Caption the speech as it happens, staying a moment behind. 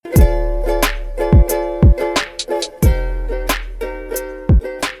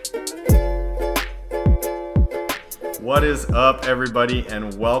What is up, everybody,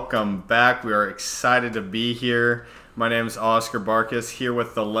 and welcome back. We are excited to be here. My name is Oscar Barkas, here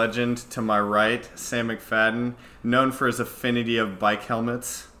with the legend to my right, Sam McFadden, known for his affinity of bike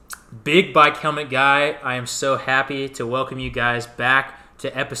helmets. Big bike helmet guy. I am so happy to welcome you guys back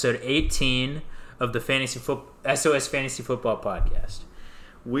to episode 18 of the SOS Fantasy Football Podcast.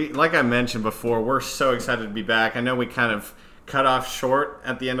 Like I mentioned before, we're so excited to be back. I know we kind of cut off short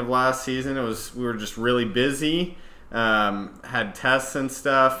at the end of last season. We were just really busy, had tests and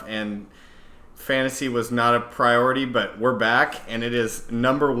stuff, and fantasy was not a priority, but we're back, and it is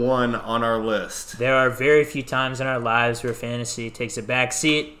number one on our list. There are very few times in our lives where fantasy takes a back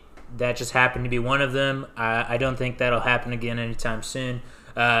seat. That just happened to be one of them. I don't think that'll happen again anytime soon.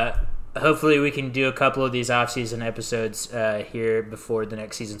 Hopefully we can do a couple of these off-season episodes here before the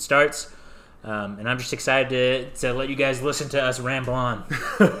next season starts. And I'm just excited to let you guys listen to us ramble on.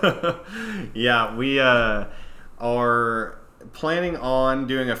 Yeah, we are planning on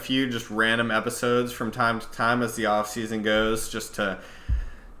doing a few just random episodes from time to time as the off-season goes, just to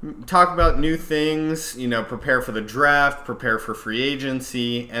talk about new things, prepare for the draft, prepare for free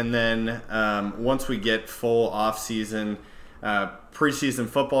agency, and then once we get full off-season, preseason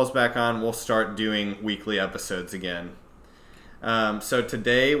football's back on, we'll start doing weekly episodes again. So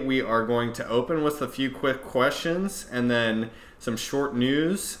today we are going to open with a few quick questions and then some short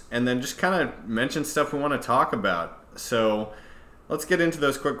news and then just kind of mention stuff we want to talk about. So let's get into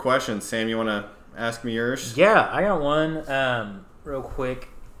those quick questions. Sam, you want to ask me yours? Yeah, I got one real quick.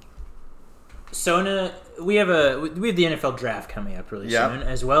 So we have the NFL draft coming up really soon,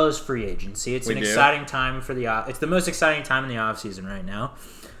 as well as free agency. It's exciting time for it's the most exciting time in the offseason right now.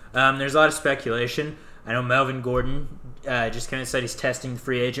 There's a lot of speculation. I know Melvin Gordon just kind of said he's testing the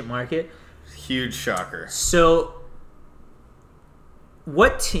free agent market. Huge shocker. So,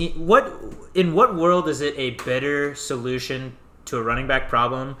 in what world is it a better solution to a running back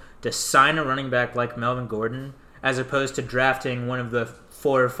problem to sign a running back like Melvin Gordon as opposed to drafting one of the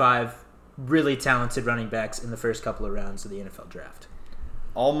 4 or 5 really talented running backs in the first couple of rounds of the NFL draft?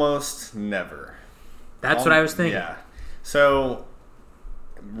 Almost never. That's what I was thinking. Yeah. So,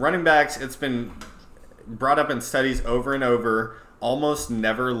 running backs, it's been brought up in studies over and over, almost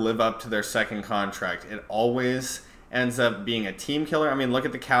never live up to their second contract. It always ends up being a team killer. I mean, look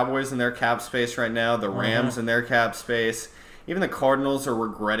at the Cowboys in their cap space right now, the Rams in their cap space. Even the Cardinals are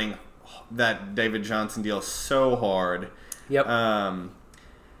regretting that David Johnson deal so hard. Yep.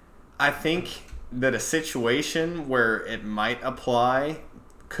 I think that a situation where it might apply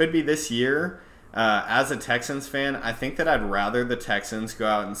could be this year. As a Texans fan, I think that I'd rather the Texans go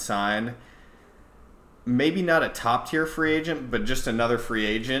out and sign maybe not a top-tier free agent, but just another free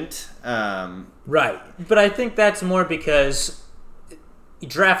agent. Right. But I think that's more because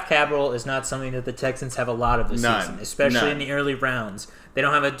draft capital is not something that the Texans have a lot of this season, especially in the early rounds. They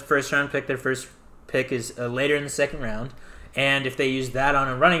don't have a first-round pick. Their first pick is later in the second round. And if they use that on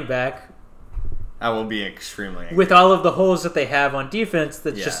a running back, I will be extremely angry. With all of the holes that they have on defense,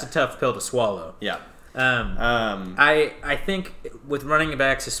 that's just a tough pill to swallow. Yeah. I think with running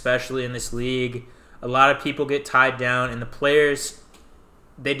backs, especially in this league, a lot of people get tied down, and the players,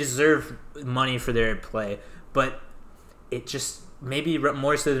 they deserve money for their play, but it just, maybe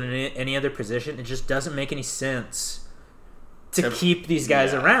more so than any other position, it just doesn't make any sense to keep these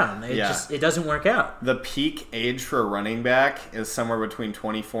guys around. It doesn't work out. The peak age for a running back is somewhere between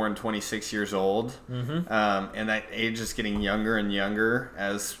 24 and 26 years old, and that age is getting younger and younger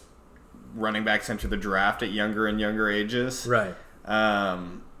as running backs enter the draft at younger and younger ages. Right.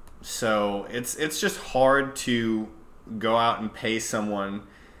 So it's just hard to go out and pay someone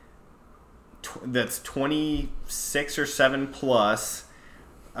that's 26 or 7 plus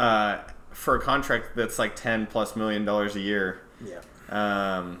for a contract that's like $10+ million a year. Yeah.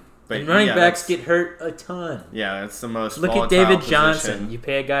 But and running backs get hurt a ton. Yeah, it's the most Look volatile at David position. Johnson. You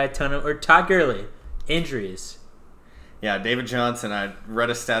pay a guy a ton of, or Todd Gurley, injuries. Yeah, David Johnson. I read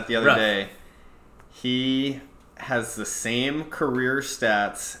a stat the other day. He has the same career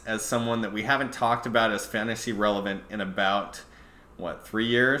stats as someone that we haven't talked about as fantasy relevant in about, 3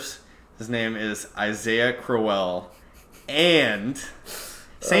 years? His name is Isaiah Crowell. And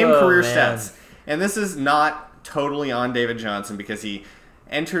same career stats. And this is not totally on David Johnson because he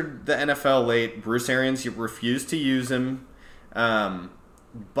entered the NFL late. Bruce Arians refused to use him.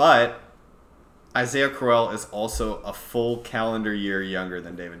 But Isaiah Crowell is also a full calendar year younger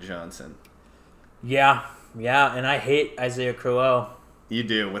than David Johnson. Yeah, and I hate Isaiah Crowell. You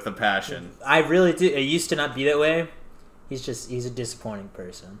do, with a passion. I really do. It used to not be that way. He's a disappointing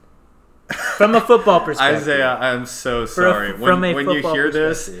person. From a football perspective. Isaiah, I'm so sorry. From a when you hear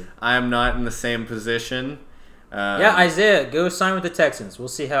this, I am not in the same position, Yeah, Isaiah, go sign with the Texans. We'll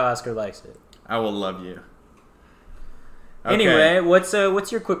see how Oscar likes it. I will love you. Okay. Anyway, what's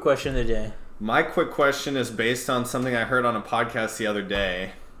your quick question of the day? My quick question is based on something I heard on a podcast the other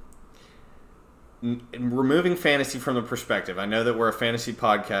day. Removing fantasy from the perspective. I know that we're a fantasy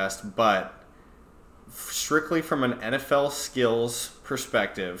podcast, but strictly from an NFL skills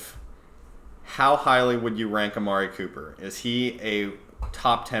perspective, how highly would you rank Amari Cooper? Is he a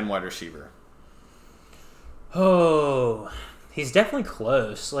top 10 wide receiver? Oh, he's definitely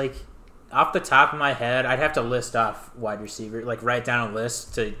close. Like, off the top of my head, I'd have to list off wide receiver, like write down a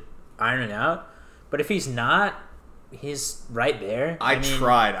list to iron it out. But if he's not, he's right there. I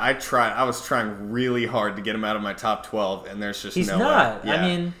tried. I was trying really hard to get him out of my top 12, and there's just no way. He's not. Yeah. I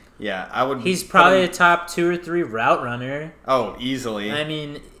mean, yeah, I would. He's probably a top 2 or 3 route runner. Oh, easily. I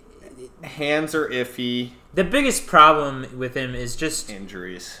mean, hands are iffy. The biggest problem with him is just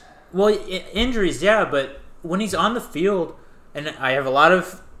injuries. Well, injuries, yeah, but when he's on the field, and I have a lot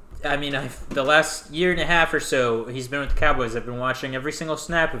of, the last year and a half or so, he's been with the Cowboys. I've been watching every single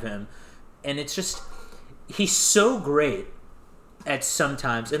snap of him, and it's just, he's so great at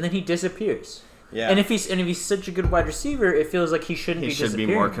sometimes, and then he disappears. Yeah. And if he's such a good wide receiver, it feels like he shouldn't be disappearing. He should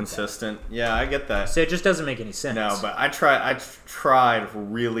be more consistent. Yeah, I get that. So it just doesn't make any sense. No, but I tried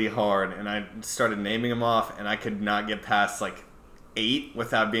really hard, and I started naming them off, and I could not get past like 8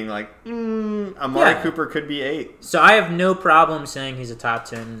 without being like, Amari Cooper could be 8. So I have no problem saying he's a top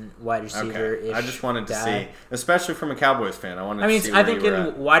 10 wide receiver. Okay. I just wanted to see, especially from a Cowboys fan. I think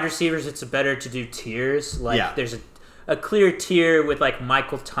in wide receivers it's better to do tiers. Like there's a clear tier with like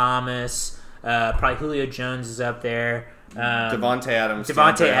Michael Thomas, probably Julio Jones is up there. Devontae Adams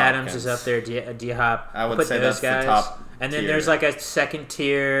is up there. D-Hop. I would say that's the top. And then there's like a second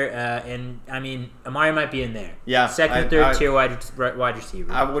tier, and Amari might be in there. Yeah, second, third tier wide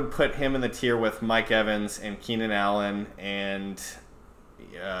receiver. I would put him in the tier with Mike Evans and Keenan Allen and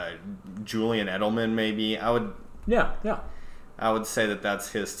Julian Edelman. Maybe I would. Yeah. I would say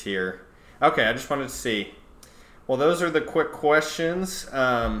that's his tier. Okay, I just wanted to see. Well, those are the quick questions.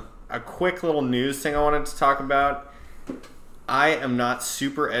 A quick little news thing I wanted to talk about. I am not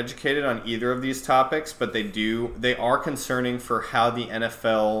super educated on either of these topics, but they are concerning for how the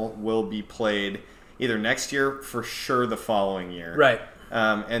NFL will be played either next year, for sure the following year. Right.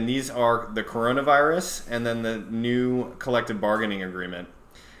 And these are the coronavirus and then the new collective bargaining agreement.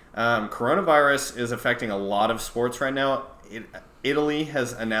 Coronavirus is affecting a lot of sports right now. Italy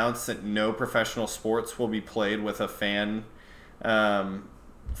has announced that no professional sports will be played with a fan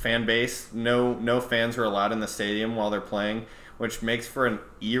base. No fans are allowed in the stadium while they're playing, which makes for an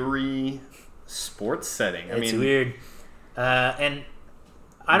eerie sports setting. It's weird. And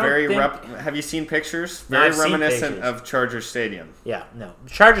I don't think... Have you seen pictures? Very reminiscent of Chargers Stadium. Yeah, no.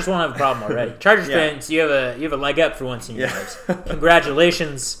 Chargers won't have a problem already. Chargers fans, you have a leg up for once in your lives.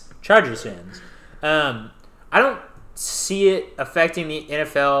 Congratulations, Chargers fans. I don't see it affecting the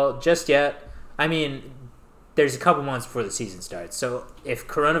NFL just yet. I mean, there's a couple months before the season starts. So if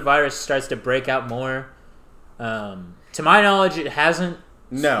coronavirus starts to break out more, to my knowledge, it hasn't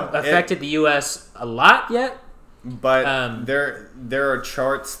affected the U.S. a lot yet. But there are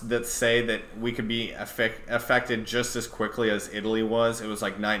charts that say that we could be affected just as quickly as Italy was. It was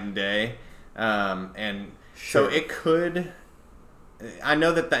like night and day. So it could... I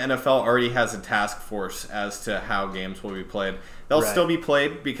know that the NFL already has a task force as to how games will be played. They'll still be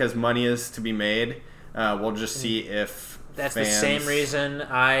played because money is to be made. We'll just see if that's the same reason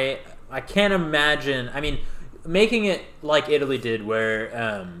I can't imagine. I mean, making it like Italy did,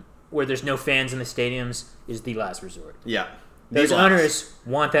 where there's no fans in the stadiums, is the last resort. Yeah, those owners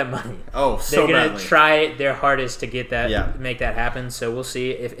want that money. Oh, so they're gonna badly. try their hardest to get that, make that happen. So we'll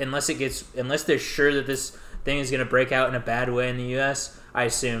see unless they're sure that this thing is gonna break out in a bad way in the U.S. I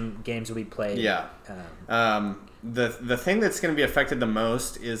assume games will be played. Yeah. The thing that's going to be affected the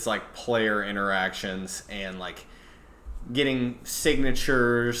most is like player interactions and like getting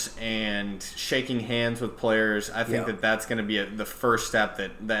signatures and shaking hands with players. I think that's going to be the first step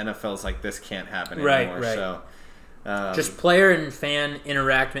that the NFL is like, this can't happen anymore. Right. So just player and fan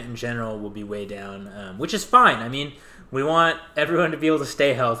interaction in general will be way down, which is fine. I mean, we want everyone to be able to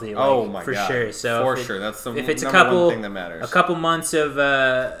stay healthy. Like, for sure. So sure, that's the if it's number one thing that matters. A couple months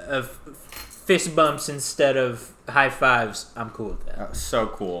of fist bumps instead of high fives, I'm cool with that. So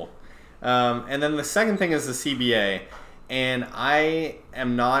cool. And then the second thing is the CBA, and I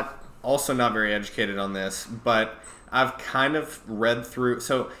am not very educated on this, but I've kind of read through.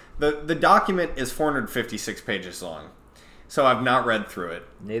 So the document is 456 pages long. So I've not read through it.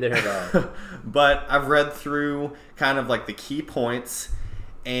 Neither have I. But I've read through kind of like the key points,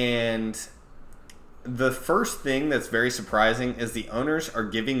 and the first thing that's very surprising is the owners are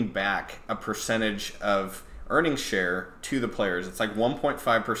giving back a percentage of earnings share to the players. It's like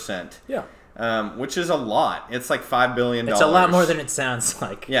 1.5%. Yeah. Which is a lot. It's like $5 billion. It's a lot more than it sounds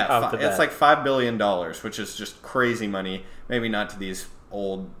like. Yeah, it's like $5 billion, which is just crazy money. Maybe not to these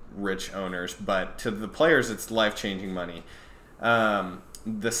old, rich owners, but to the players, it's life-changing money.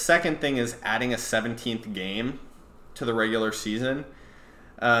 The second thing is adding a 17th game to the regular season,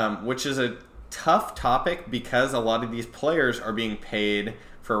 which is a tough topic because a lot of these players are being paid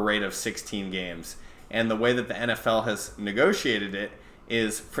for a rate of 16 games. And the way that the NFL has negotiated it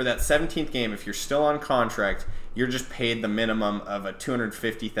is for that 17th game, if you're still on contract, you're just paid the minimum of a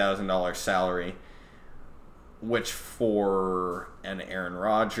 $250,000 salary, which for an Aaron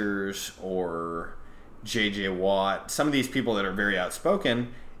Rodgers or J.J. Watt, some of these people that are very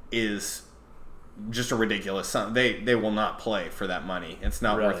outspoken, is just a ridiculous sum. They will not play for that money. It's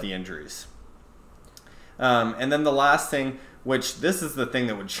not worth the injuries. And then the last thing, which this is the thing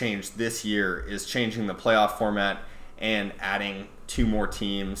that would change this year, is changing the playoff format and adding 2 more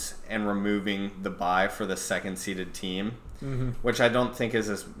teams and removing the bye for the second-seeded team, which I don't think is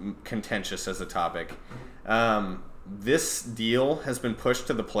as contentious as a topic. This deal has been pushed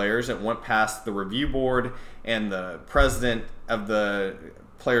to the players. It went past the review board and the president of the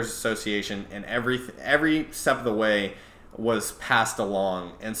Players Association, and every step of the way was passed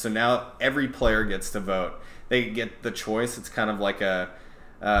along. And so now every player gets to vote. They get the choice. It's kind of like a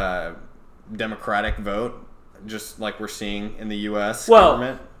democratic vote, just like we're seeing in the U.S.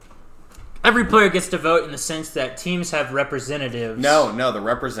 government. Every player gets to vote in the sense that teams have representatives. No, the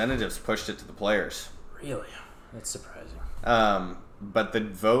representatives pushed it to the players. Really? That's surprising. But the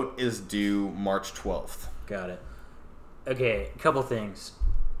vote is due March 12th. Got it. Okay, a couple things.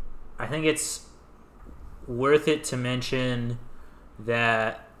 I think it's worth it to mention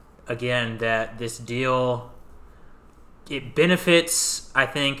that, again, that this deal, it benefits, I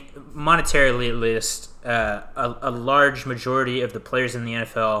think, monetarily at least, a large majority of the players in the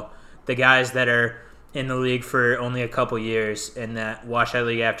NFL, the guys that are in the league for only a couple years and that wash out of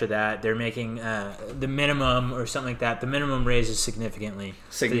the league after that, they're making the minimum or something like that. The minimum raises significantly.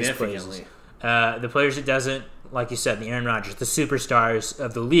 Significantly. The players it doesn't, like you said, the Aaron Rodgers, the superstars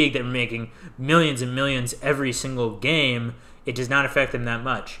of the league that are making millions and millions every single game, it does not affect them that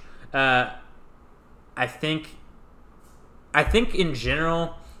much. I think in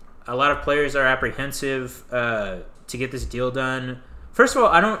general, a lot of players are apprehensive to get this deal done. First of all,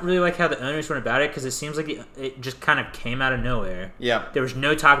 I don't really like how the owners went about it because it seems like it just kind of came out of nowhere. Yeah. There was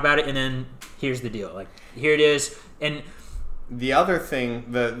no talk about it, and then here's the deal. Like, here it is. And the other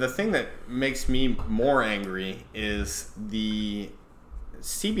thing, the thing that makes me more angry is the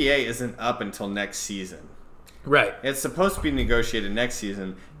CBA isn't up until next season. Right. It's supposed to be negotiated next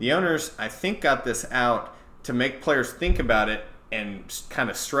season. The owners, I think, got this out to make players think about it and kind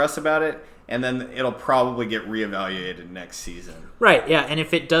of stress about it, and then it'll probably get reevaluated next season. Right, yeah, and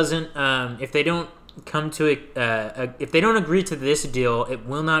if it doesn't, if they don't come to if they don't agree to this deal, it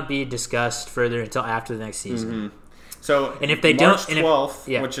will not be discussed further until after the next season. Mm-hmm. So, and if they March don't,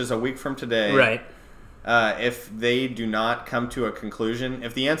 12th, which is a week from today, right? If they do not come to a conclusion,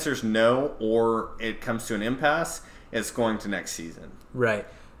 if the answer is no or it comes to an impasse, it's going to next season. Right.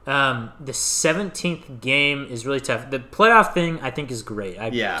 The 17th game is really tough. The playoff thing, I think, is great.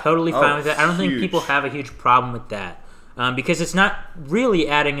 I'm totally fine with that. I don't think people have a huge problem with that because it's not really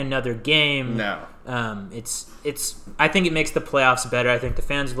adding another game. No. It's. I think it makes the playoffs better. I think the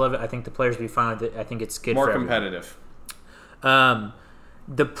fans love it. I think the players will be fine with it. I think it's good. More for competitive.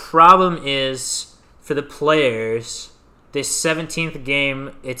 The problem is for the players. This 17th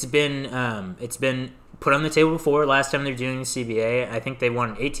game, it's been put on the table before. Last time they're doing the CBA, I think they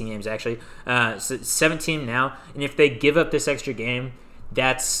won 18 games actually. So 17 now, and if they give up this extra game,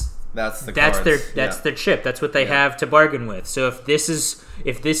 that's their chip. That's what they have to bargain with. So if this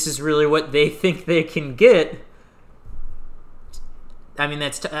is really what they think they can get, I mean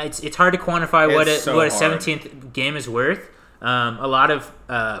it's hard to quantify what a 17th game is worth. A lot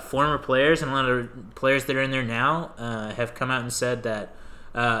of former players and a lot of players that are in there now have come out and said that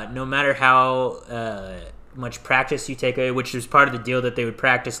no matter how much practice you take away, which is part of the deal that they would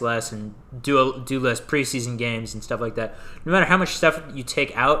practice less and do less preseason games and stuff like that, no matter how much stuff you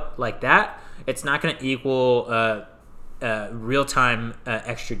take out like that, it's not going to equal real-time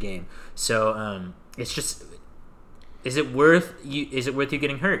extra game. So it's just, is it worth you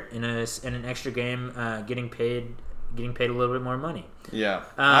getting hurt in an extra game, getting paid a little bit more money? Yeah.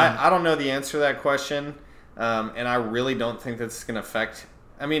 I don't know the answer to that question, and I really don't think that's going to affect.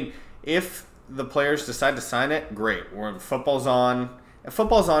 I mean, if the players decide to sign it, great. Football's on.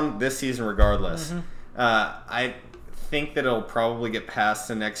 football's on this season regardless. I think that it'll probably get past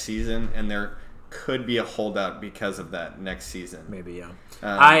the next season, and there could be a holdout because of that next season. Maybe, yeah.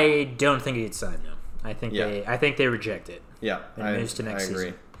 I don't think he'd sign though. I think they reject it. Yeah, and moves to next agree.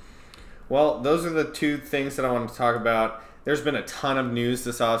 Season. Well, those are the two things that I wanted to talk about. There's been a ton of news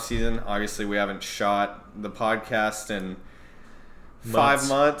this offseason. Obviously, we haven't shot the podcast in 5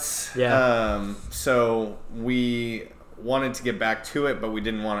 months. Yeah. So we wanted to get back to it, but we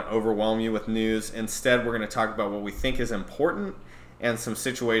didn't want to overwhelm you with news. Instead, we're going to talk about what we think is important and some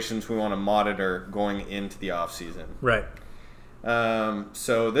situations we want to monitor going into the offseason. Right.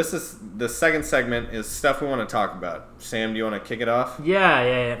 So this is the second segment is stuff we want to talk about. Sam, do you want to kick it off?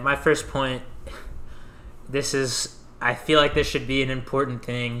 Yeah. My first point, I feel like this should be an important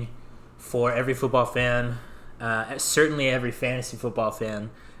thing for every football fan, certainly every fantasy football fan.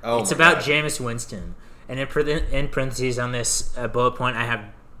 It's about Jameis Winston. And in parentheses on this bullet point, I have,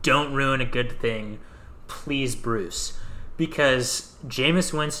 don't ruin a good thing, please, Bruce. Because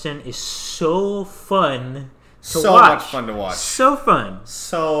Jameis Winston is so fun to watch. So much fun to watch. So fun.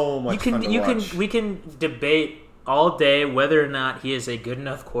 So much fun to watch. We can debate all day whether or not he is a good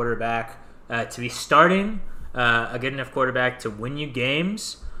enough quarterback to be starting, a good enough quarterback to win you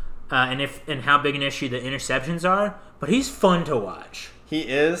games, and how big an issue the interceptions are. But he's fun to watch. He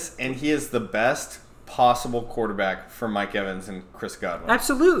is, and he is the best possible quarterback for Mike Evans and Chris Godwin.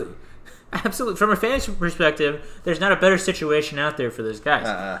 Absolutely. From a fantasy perspective, there's not a better situation out there for those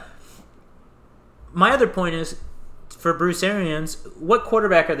guys. My other point is, for Bruce Arians, what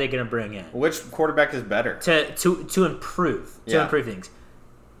quarterback are they going to bring in? Which quarterback is better? To improve things.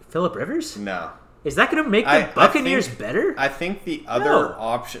 Phillip Rivers? No. Is that going to make the Buccaneers better? I think the other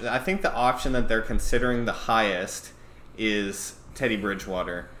option. I think the option that they're considering the highest is Teddy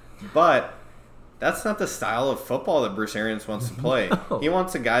Bridgewater, but that's not the style of football that Bruce Arians wants to play. No. He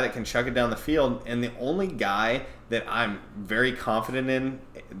wants a guy that can chuck it down the field, and the only guy that I'm very confident in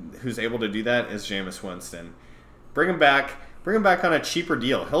who's able to do that is Jameis Winston. Bring him back on a cheaper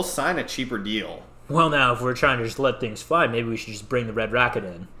deal. He'll sign a cheaper deal. Well, now, if we're trying to just let things fly, maybe we should just bring the Red Rocket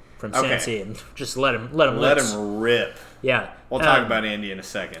in from Cincy and just let him rip. Yeah. We'll talk about Andy in a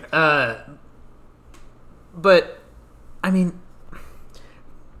second. But, I mean,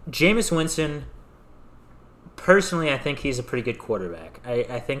 Jameis Winston, personally, I think he's a pretty good quarterback.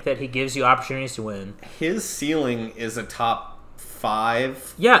 I think that he gives you opportunities to win. His ceiling is a top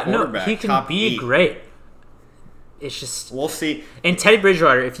 5 quarterback. Yeah, no, he can be 8. great. It's just... We'll see. And Teddy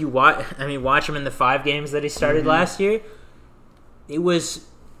Bridgewater, if you watch him in the 5 games that he started last year, it was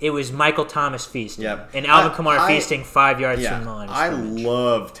Michael Thomas feasting. Yep. And Alvin Kamara feasting 5 yards from the line. I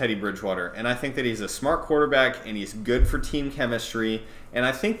love Teddy Bridgewater, and I think that he's a smart quarterback, and he's good for team chemistry. And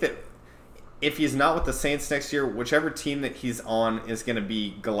I think that if he's not with the Saints next year, whichever team that he's on is going to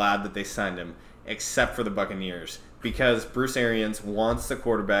be glad that they signed him, except for the Buccaneers. Because Bruce Arians wants the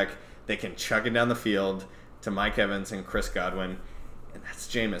quarterback that can chuck it down the field to Mike Evans and Chris Godwin, and that's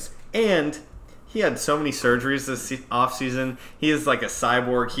Jameis. And he had so many surgeries this offseason. He is like a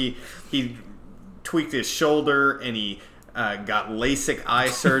cyborg. He tweaked his shoulder, and he got LASIK eye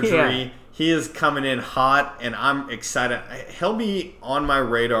surgery. Yeah. He is coming in hot, and I'm excited. He'll be on my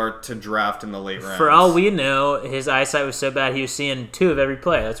radar to draft in the late rounds. For all we know, his eyesight was so bad he was seeing 2 of every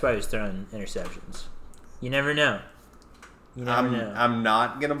play. That's why he was throwing interceptions. You never know. Know. I'm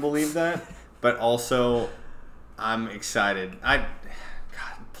not going to believe that, but also I'm excited. God,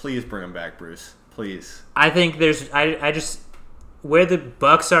 please bring him back, Bruce. Please. I think I just where the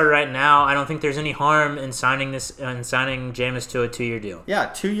Bucs are right now, I don't think there's any harm in signing Jameis to a 2-year deal. Yeah,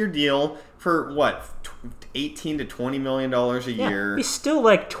 2-year deal for what, $18 to $20 million a year. He's still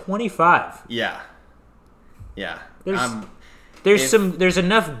like 25. Yeah. There's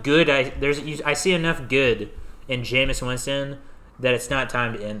enough good. I see enough good in Jameis Winston that it's not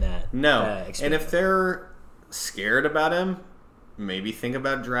time to end that. No, and if they're scared about him, maybe think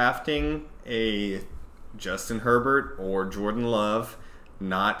about drafting a Justin Herbert or Jordan Love.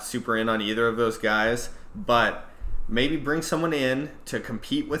 Not super in on either of those guys, but maybe bring someone in to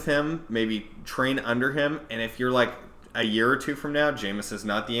compete with him, maybe train under him, and if you're like a year or 2 from now, Jameis is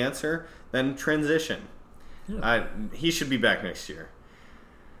not the answer, then transition. Yeah. He should be back next year.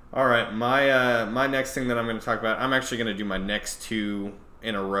 All right, my next thing that I'm going to talk about, I'm actually going to do my next 2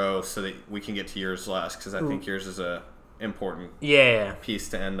 in a row so that we can get to yours last, because I think yours is a important piece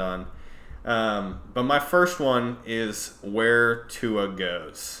to end on. But my first one is where Tua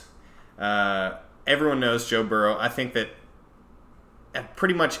goes. Everyone knows Joe Burrow. I think that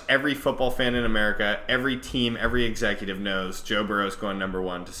pretty much every football fan in America, every team, every executive knows Joe Burrow's going number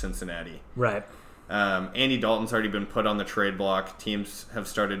 1 to Cincinnati. Right. Andy Dalton's already been put on the trade block. Teams have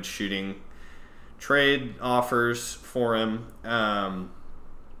started shooting trade offers for him.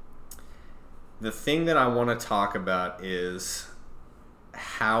 The thing that I want to talk about is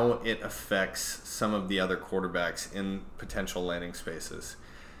how it affects some of the other quarterbacks in potential landing spaces.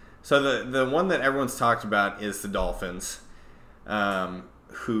 So the one that everyone's talked about is the Dolphins,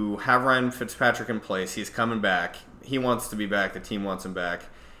 who have Ryan Fitzpatrick in place. He's coming back. He wants to be back. The team wants him back.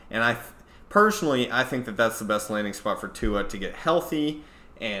 And personally, I think that that's the best landing spot for Tua to get healthy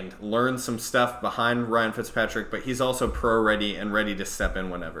and learn some stuff behind Ryan Fitzpatrick, but he's also pro-ready and ready to step in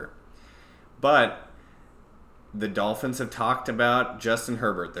whenever. But the Dolphins have talked about Justin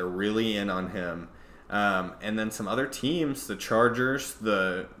Herbert. They're really in on him. And then some other teams, the Chargers,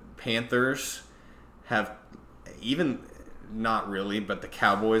 the Panthers, have even, not really, but the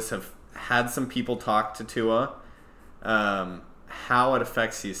Cowboys have had some people talk to Tua. How it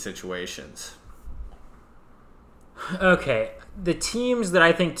affects these situations. Okay, the teams that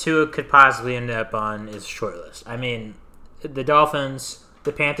I think Tua could possibly end up on is shortlist. I mean, the Dolphins,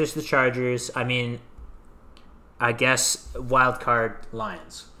 the Panthers, the Chargers. I mean, I guess wild card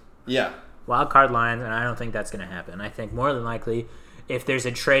Lions. Yeah. Wild card Lions, and I don't think that's going to happen. I think more than likely, if there's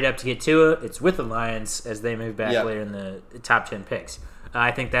a trade up to get Tua, it's with the Lions as they move back later in the top 10 picks.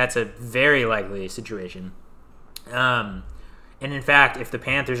 I think that's a very likely situation. And in fact, if the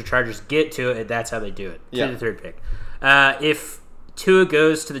Panthers or Chargers get Tua, that's how they do it. To the third pick. If Tua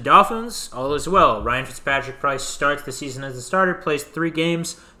goes to the Dolphins, all is well. Ryan Fitzpatrick probably starts the season as a starter, plays 3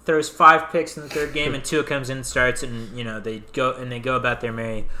 games, throws 5 picks in the third game, and Tua comes in and starts, and they go about their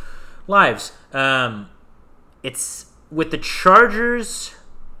merry lives. It's with the Chargers.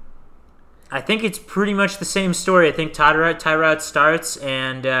 I think it's pretty much the same story. I think Tyrod starts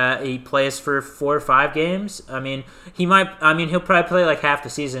and he plays for 4 or 5 games. I mean, he'll probably play like half the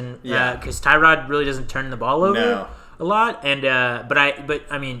season because Tyrod really doesn't turn the ball over a lot. And but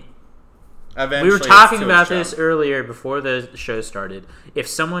I mean, eventually we were talking about this earlier before the show started.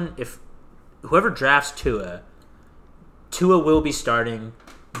 If whoever drafts Tua will be starting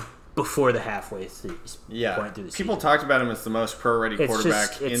before the halfway through point through the season. People talked about him as the most pro-ready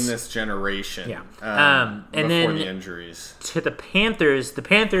quarterback in this generation. Yeah. And before then the injuries. To the Panthers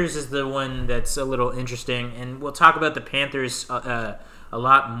is the one that's a little interesting, and we'll talk about the Panthers a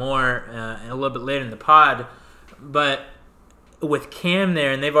lot more a little bit later in the pod. But with Cam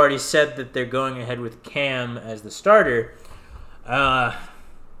there, and they've already said that they're going ahead with Cam as the starter. I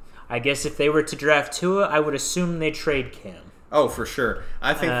guess if they were to draft Tua, I would assume they trade Cam. Oh, for sure.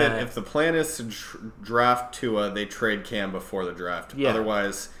 I think that if the plan is to draft Tua, they trade Cam before the draft. Yeah.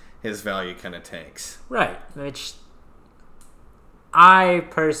 Otherwise, his value kind of tanks. Right. Which I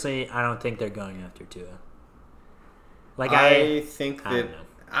don't think they're going after Tua. I think that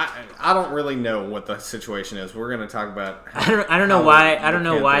I don't really know what the situation is. We're going to talk about. I don't know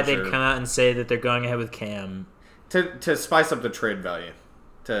why they'd come out and say that they're going ahead with Cam to spice up the trade value,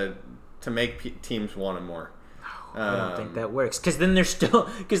 to make teams want him more. I don't think that works because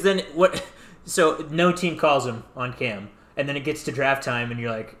then what? So no team calls him on Cam, and then it gets to draft time, and you're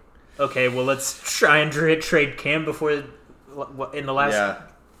like, okay, well let's try and trade Cam before in the last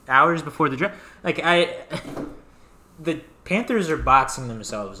hours before the draft. The Panthers are boxing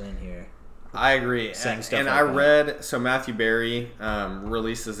themselves in here. I agree, and I read Matthew Berry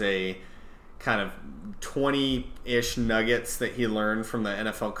releases a kind of 20-ish nuggets that he learned from the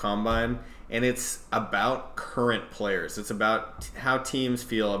NFL Combine. And it's about current players. It's about how teams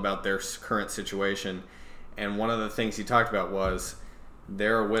feel about their current situation. And one of the things he talked about was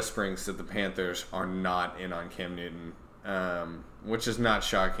there are whisperings that the Panthers are not in on Cam Newton, which is not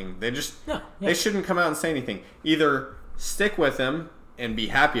shocking. They shouldn't come out and say anything. Either stick with him and be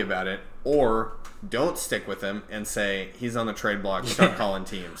happy about it, or don't stick with him and say he's on the trade block. Start calling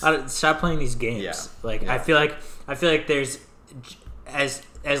teams. Stop playing these games. I feel like there's as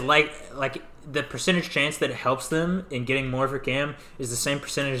like the percentage chance that it helps them in getting more for Cam is the same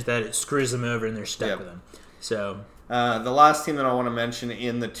percentage that it screws them over and they're stuck with him. So the last team that I want to mention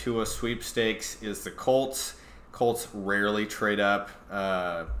in the Tua sweepstakes is the Colts. Colts rarely trade up.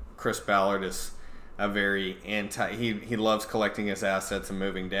 Chris Ballard is a very he loves collecting his assets and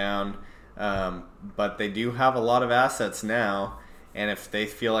moving down. But they do have a lot of assets now, and if they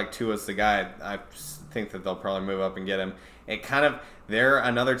feel like Tua's the guy, I think that they'll probably move up and get him. They're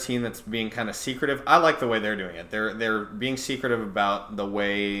another team that's being kind of secretive. I like the way they're doing it. They're being secretive about the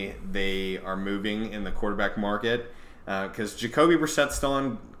way they are moving in the quarterback market because Jacoby Brissett's still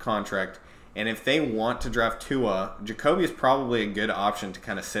on contract, and if they want to draft Tua, Jacoby is probably a good option to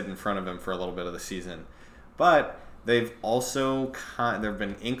kind of sit in front of him for a little bit of the season. But they've also there have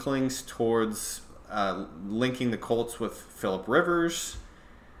been inklings towards linking the Colts with Phillip Rivers.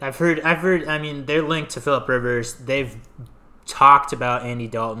 I've heard. I mean, they're linked to Phillip Rivers. They've talked about Andy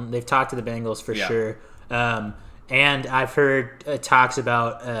Dalton. They've talked to the Bengals for sure. And I've heard talks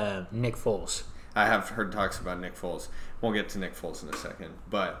about Nick Foles. I have heard talks about Nick Foles. We'll get to Nick Foles in a second.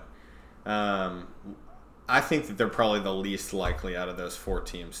 But I think that they're probably the least likely out of those 4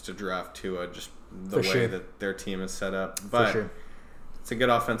 teams to draft Tua, just the way that their team is set up. But it's a good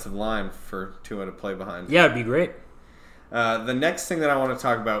offensive line for Tua to play behind. Yeah, it'd be great. The next thing that I want to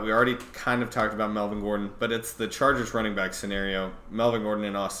talk about, we already kind of talked about Melvin Gordon, but it's the Chargers running back scenario. Melvin Gordon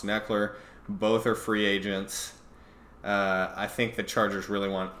and Austin Eckler, both are free agents. I think the Chargers really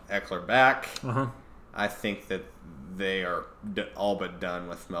want Eckler back. I think that they are all but done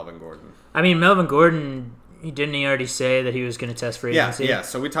with Melvin Gordon. I mean, Melvin Gordon, didn't he already say that he was going to test free agency? Yeah.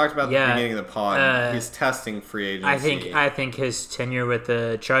 So we talked about at the beginning of the pod. He's testing free agency. I think his tenure with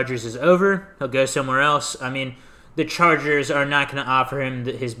the Chargers is over. He'll go somewhere else. I mean, the Chargers are not going to offer him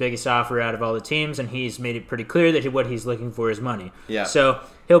his biggest offer out of all the teams, and he's made it pretty clear that what he's looking for is money. Yeah. So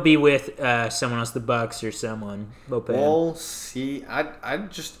he'll be with someone else, the Bucs or someone. We'll see. I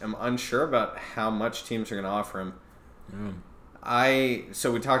just am unsure about how much teams are going to offer him.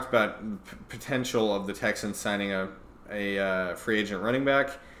 So we talked about potential of the Texans signing a free agent running back.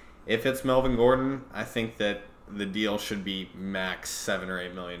 If it's Melvin Gordon, I think that the deal should be max $7 or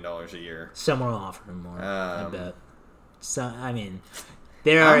 $8 million a year. Someone will offer him more. I bet. So I mean,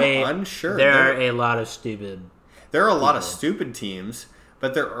 unsure. There are a lot of stupid. There are a lot of stupid teams,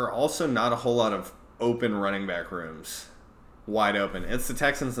 but there are also not a whole lot of open running back rooms, wide open. It's the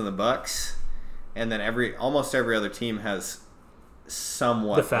Texans and the Bucs, and then almost every other team has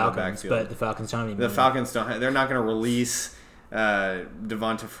somewhat the Falcons, but the Falcons don't. The Falcons don't. They're not going to release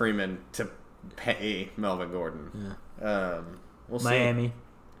Devonta Freeman to pay Melvin Gordon. Yeah. We'll Miami.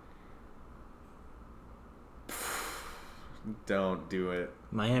 See. Don't do it.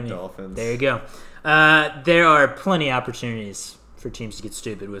 Miami. Dolphins. There you go. There are plenty of opportunities for teams to get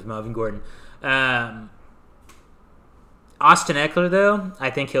stupid with Melvin Gordon. Austin Eckler, though, I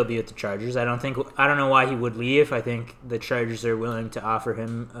think he'll be with the Chargers. I don't know why he would leave. I think the Chargers are willing to offer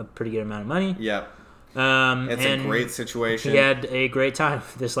him a pretty good amount of money. Yeah. It's a great situation. He had a great time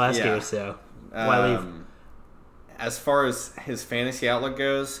this last year, so why leave? As far as his fantasy outlook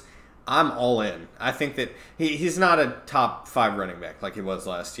goes, I'm all in. I think that he's not a top 5 running back like he was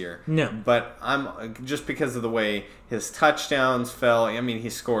last year. No. But I'm just because of the way his touchdowns fell. I mean, he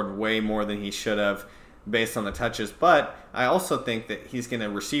scored way more than he should have based on the touches. But I also think that he's going to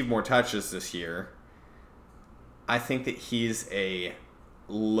receive more touches this year. I think that he's a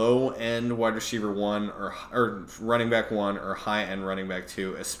low-end wide receiver 1 or running back 1 or high-end running back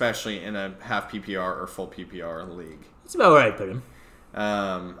 2, especially in a half PPR or full PPR league. That's about where I'd put him.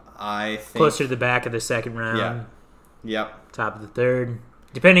 I think closer to the back of the second round. Yeah. Yep. Top of the third,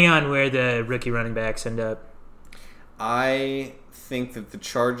 depending on where the rookie running backs end up. I think that the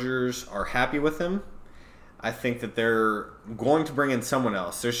Chargers are happy with him. I think that they're going to bring in someone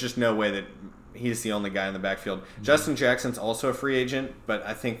else. There's just no way that he's the only guy in the backfield. Mm-hmm. Justin Jackson's also a free agent, but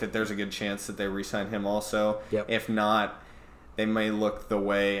I think that there's a good chance that they re-sign him also. Yep. If not, they may look the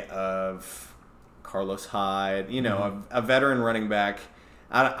way of Carlos Hyde, a veteran running back.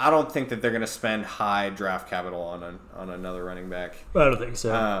 I don't think that they're going to spend high draft capital on another running back. I don't think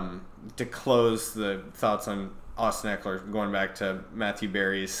so. To close the thoughts on Austin Eckler, going back to Matthew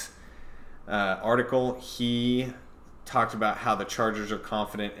Berry's article, he talked about how the Chargers are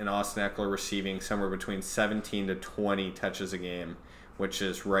confident in Austin Eckler receiving somewhere between 17 to 20 touches a game, which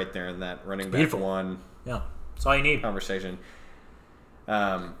is right there in that running back 1. Yeah, that's all you need. Conversation.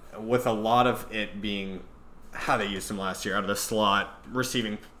 With a lot of it being how they used him last year, out of the slot,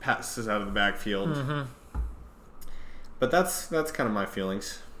 receiving passes out of the backfield. Mm-hmm. But that's kind of my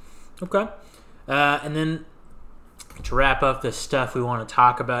feelings. Okay. And then to wrap up the stuff we want to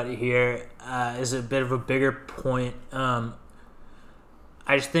talk about here is a bit of a bigger point. I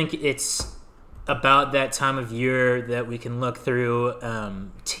just think it's about that time of year that we can look through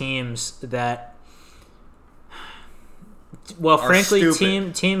teams that frankly,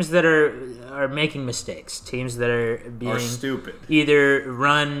 teams that are making mistakes, teams that are being stupid, either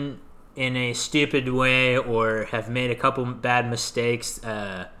run in a stupid way or have made a couple bad mistakes.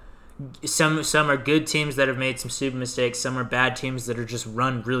 Some are good teams that have made some stupid mistakes. Some are bad teams that are just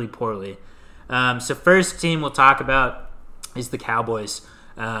run really poorly. So first team we'll talk about is the Cowboys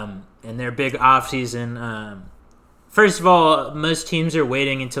and their big offseason. First of all, most teams are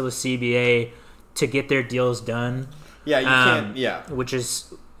waiting until the CBA to get their deals done. Yeah, you can't. Yeah, which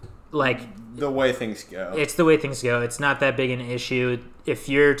is like the way things go. It's the way things go. It's not that big an issue. If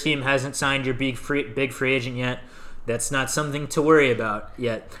your team hasn't signed your big free agent yet, that's not something to worry about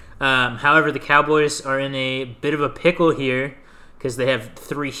yet. However, the Cowboys are in a bit of a pickle here because they have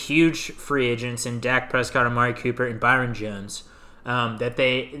 3 huge free agents in Dak Prescott, Amari Cooper, and Byron Jones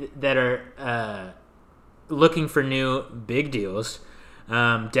that are looking for new big deals.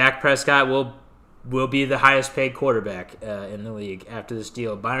 Dak Prescott will be the highest paid quarterback in the league after this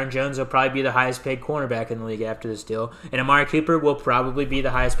deal. Byron Jones will probably be the highest paid cornerback in the league after this deal. And Amari Cooper will probably be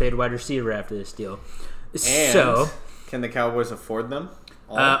the highest paid wide receiver after this deal. And can the Cowboys afford them?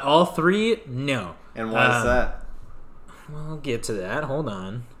 All 3? No. And why is that? We'll get to that. Hold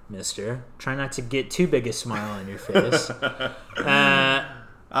on, mister. Try not to get too big a smile on your face.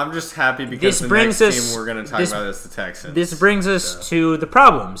 I'm just happy because the next team we're going to talk about is the Texans. This brings us to the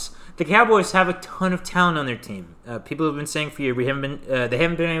problems. The Cowboys have a ton of talent on their team. People have been saying for years they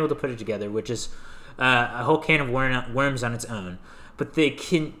haven't been able to put it together, which is a whole can of worms on its own. But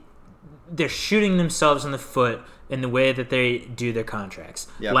they're shooting themselves in the foot in the way that they do their contracts.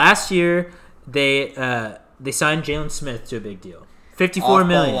 Yep. Last year, they signed Jalen Smith to a big deal, $54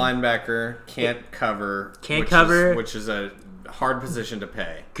 million. Linebacker can't cover, which is a hard position to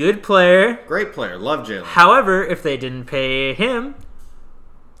pay. Good player, great player, love Jalen. However, if they didn't pay him,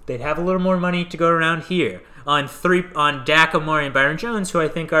 they'd have a little more money to go around here on Dak, Amari, and Byron Jones, who I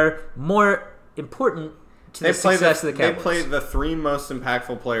think are more important to the success of the Cowboys. They play the 3 most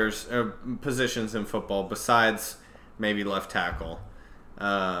impactful positions in football besides maybe left tackle.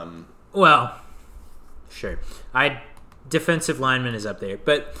 Well, sure. Defensive lineman is up there.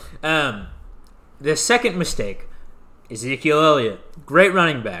 But the second mistake, Ezekiel Elliott, great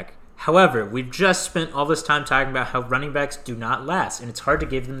running back. However, we've just spent all this time talking about how running backs do not last, and it's hard to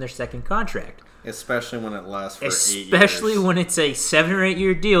give them their second contract. Especially when it lasts for 8 years. Especially when it's a 7 or 8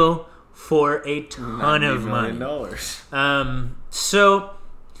 year deal for a ton of money. $90 million. So,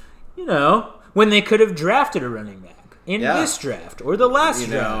 when they could have drafted a running back in this draft or the last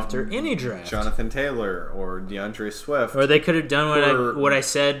draft or any draft. Jonathan Taylor or DeAndre Swift. Or they could have done what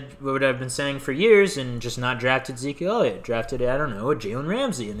I've been saying for years and just not drafted Ezekiel Elliott. Drafted, a Jalen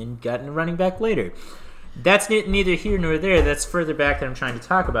Ramsey and then gotten a running back later. That's neither here nor there. That's further back that I'm trying to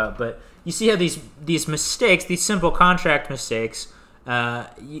talk about. But you see how these mistakes, these simple contract mistakes,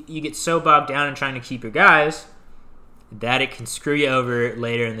 you get so bogged down in trying to keep your guys that it can screw you over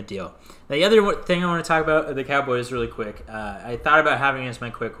later in the deal. Now, the other thing I want to talk about the Cowboys really quick. I thought about having it as my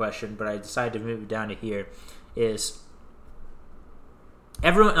quick question, but I decided to move it down to here. Is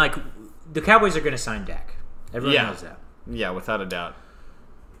everyone the Cowboys are going to sign Dak? Everyone knows that. Yeah, without a doubt.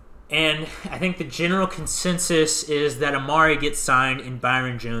 And I think the general consensus is that Amari gets signed and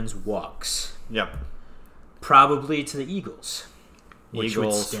Byron Jones walks. Yep. Probably to the Eagles.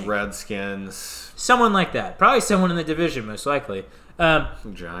 Eagles, Redskins. Someone like that. Probably someone in the division, most likely.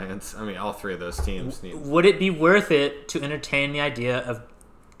 Giants. I mean, all 3 of those teams need. Would it be worth it to entertain the idea of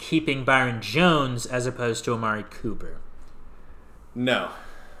keeping Byron Jones as opposed to Amari Cooper? No.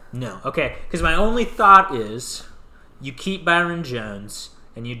 Okay. Because my only thought is you keep Byron Jones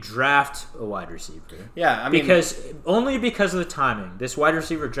and you draft a wide receiver. Yeah, I mean... Only because of the timing. This wide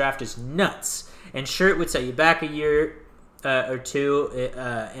receiver draft is nuts. And sure, it would set you back a year or 2,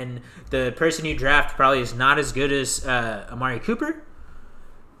 and the person you draft probably is not as good as Amari Cooper.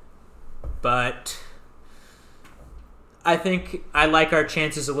 But I think I like our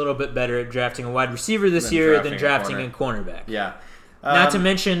chances a little bit better at drafting a wide receiver this year than drafting a cornerback. Yeah. Not to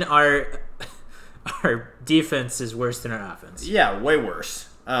mention our defense is worse than our offense. Yeah, way worse.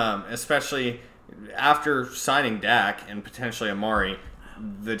 Especially after signing Dak and potentially Amari,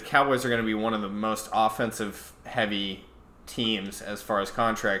 the Cowboys are going to be one of the most offensive-heavy teams as far as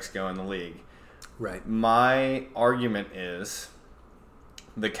contracts go in the league. Right. My argument is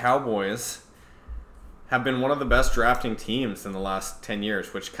the Cowboys have been one of the best drafting teams in the last 10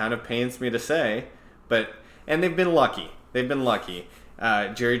 years, which kind of pains me to say, and they've been lucky.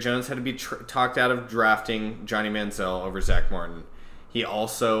 Jerry Jones had to be talked out of drafting Johnny Manziel over Zach Martin. He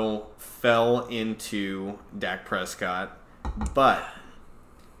also fell into Dak Prescott, but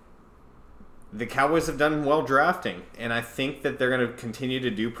the Cowboys have done well drafting, and I think that they're going to continue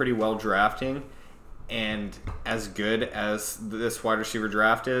to do pretty well drafting. And as good as this wide receiver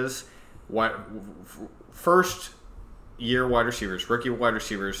draft is, first-year wide receivers, rookie wide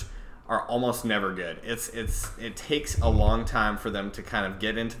receivers, are almost never good. It takes a long time for them to kind of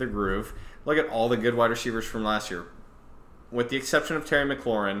get into the groove. Look at all the good wide receivers from last year. With the exception of Terry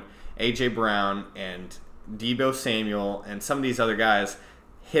McLaurin, A.J. Brown, and Deebo Samuel, and some of these other guys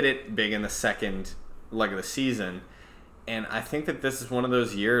hit it big in the second leg of the season. And I think that this is one of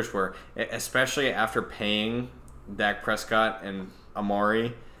those years where, especially after paying Dak Prescott and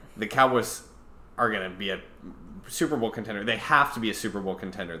Amari, the Cowboys are going to be a Super Bowl contender. They have to be a Super Bowl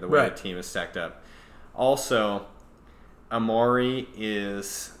contender the way the team is stacked up. Also, Amari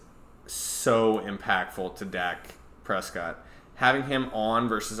is so impactful to Dak Prescott. Having him on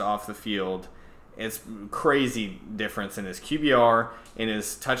versus off the field, it's crazy difference in his QBR, in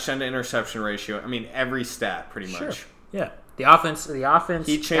his touchdown to interception ratio. I mean, every stat pretty much. Sure. Yeah. The offense he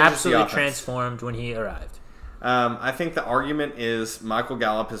absolutely transformed when he arrived. I think the argument is Michael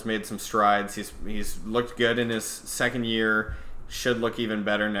Gallup has made some strides. He's looked good in his second year. Should look even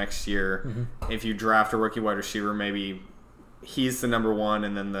better next year. Mm-hmm. If you draft a rookie wide receiver, maybe he's the number one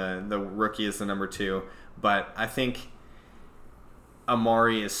and then the rookie is the number two. But I think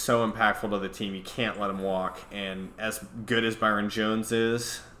Amari is so impactful to the team, you can't let him walk. And as good as Byron Jones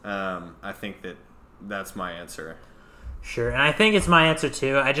is, I think that's my answer. Sure, and I think it's my answer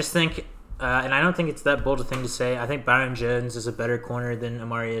too. I just think, and I don't think it's that bold a thing to say, I think Byron Jones is a better corner than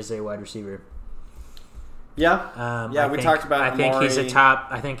Amari is a wide receiver. Yeah, we talked about Amari.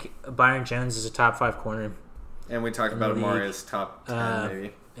 I think Byron Jones is a top 5 corner. And we talked about Amari as top 10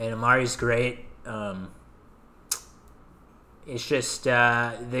 maybe. And Amari's great. It's just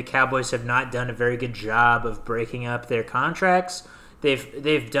the Cowboys have not done a very good job of breaking up their contracts.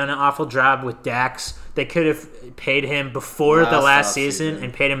 They've done an awful job with Dax. They could have paid him before the last season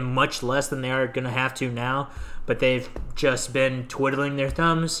and paid him much less than they are going to have to now. But they've just been twiddling their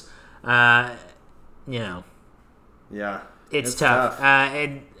thumbs. Yeah. It's tough.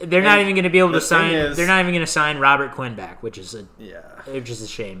 And they're not even going to be able to sign. They're not even going to sign Robert Quinn back, which is a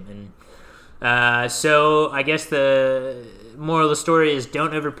shame. And so I guess the moral of the story is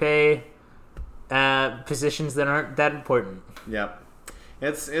don't overpay positions that aren't that important. Yep.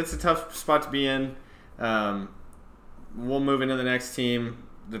 It's a tough spot to be in. We'll move into the next team,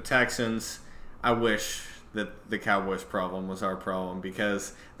 the Texans. I wish that the Cowboys' problem was our problem,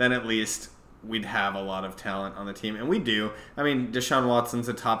 because then at least we'd have a lot of talent on the team. And we do. I mean, Deshaun Watson's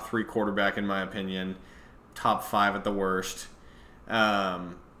a top 3 quarterback in my opinion. Top 5 at the worst.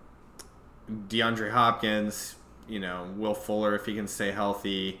 DeAndre Hopkins, Will Fuller if he can stay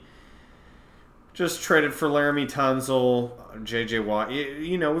healthy. Just traded for Laramie Tunsil, J.J. Watt.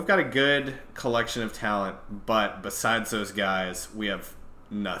 We've got a good collection of talent, but besides those guys, we have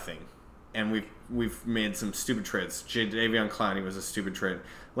nothing. And we've made some stupid trades. Jadeveon Clowney was a stupid trade.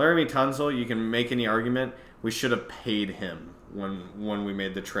 Laramie Tunsil, you can make any argument. We should have paid him when we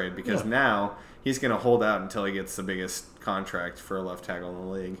made the trade, because now he's going to hold out until he gets the biggest contract for a left tackle in the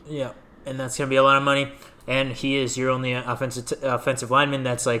league. Yeah, and that's going to be a lot of money. And he is your only offensive lineman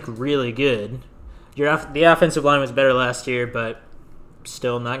that's really good. The offensive line was better last year, but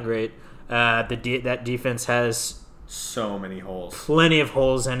still not great. That defense has so many holes. Plenty of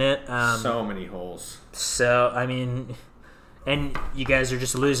holes in it. So many holes. So, I mean, and you guys are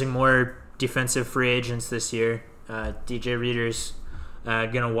just losing more defensive free agents this year. DJ Reader's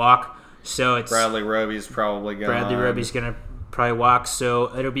going to walk. So it's Bradley Roby's probably going. Bradley Roby's going to probably walk.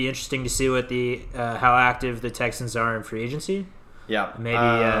 So it'll be interesting to see what how active the Texans are in free agency. Yeah. Maybe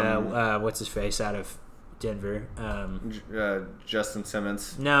what's his face out of Denver? Justin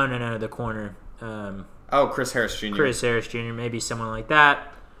Simmons. No, the corner. Chris Harris Jr. Chris Harris Jr. Maybe someone like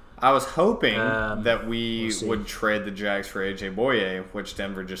that. I was hoping that we would trade the Jags for AJ Boye, which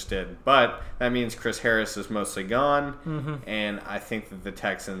Denver just did. But that means Chris Harris is mostly gone, and I think that the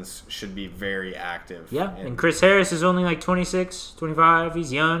Texans should be very active. Yeah, and Chris Harris is only 26, 25.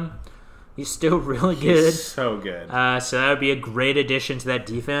 He's young. He's still really good. He's so good. So that would be a great addition to that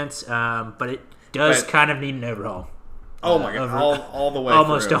defense. But it does kind of need an overhaul. Oh my God! All the way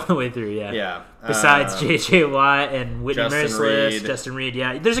almost through. All the way through, yeah. Yeah. Besides J.J. Watt and Whitney Merciless, Justin Reed,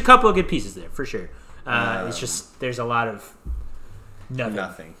 yeah. There's a couple of good pieces there, for sure. It's just there's a lot of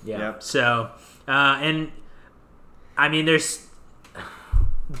nothing. Yeah. Yep. So, and I mean, there's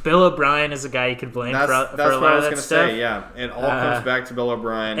Bill O'Brien is a guy you could blame for a lot of that stuff. That's what I was going to say, yeah. It all comes back to Bill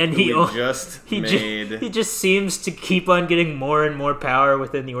O'Brien, and he just seems to keep on getting more and more power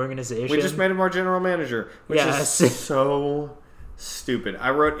within the organization. We just made him our general manager, which is so stupid. I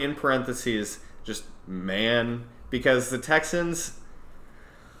wrote in parentheses, just man, because the Texans,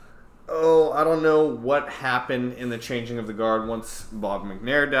 I don't know what happened in the changing of the guard once Bob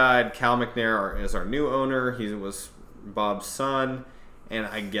McNair died. Cal McNair is our new owner. He was Bob's son. And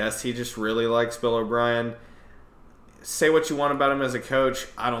I guess he just really likes Bill O'Brien. Say what you want about him as a coach.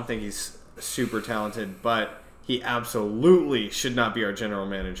 I don't think he's super talented, but he absolutely should not be our general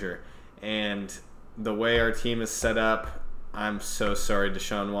manager. And the way our team is set up, I'm so sorry,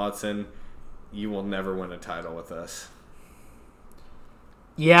 Deshaun Watson. You will never win a title with us.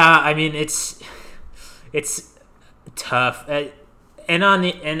 Yeah, I mean it's tough,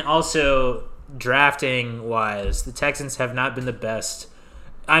 and also drafting wise, the Texans have not been the best.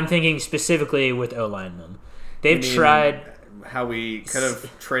 I'm thinking specifically with O-linemen. They've tried. How we could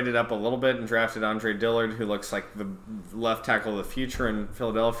have traded up a little bit and drafted Andre Dillard, who looks like the left tackle of the future in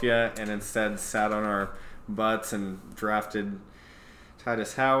Philadelphia, and instead sat on our butts and drafted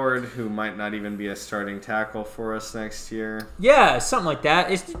Titus Howard, who might not even be a starting tackle for us next year. Yeah, something like that.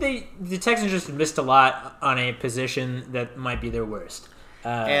 The Texans just missed a lot on a position that might be their worst.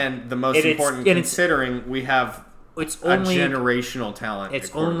 And the most important, considering we have a generational talent. It's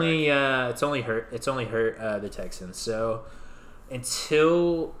only hurt the Texans. So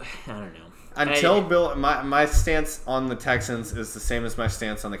until I don't know. Bill, my stance on the Texans is the same as my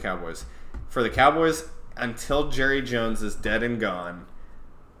stance on the Cowboys. For the Cowboys, until Jerry Jones is dead and gone,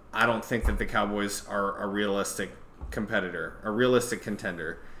 I don't think that the Cowboys are a realistic competitor, a realistic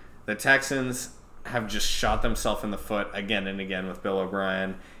contender. The Texans have just shot themselves in the foot again and again with Bill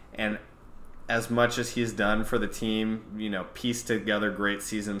O'Brien, and as much as he's done for the team, pieced together great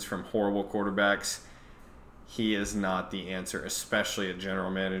seasons from horrible quarterbacks, he is not the answer, especially a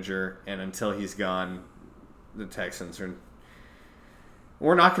general manager. And until he's gone, the Texans are...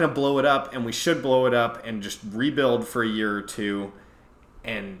 We're not going to blow it up, and we should blow it up and just rebuild for a year or two.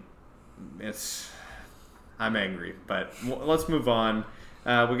 And I'm angry, but let's move on.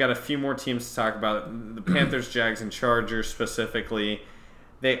 We got a few more teams to talk about. The Panthers, Jags, and Chargers specifically.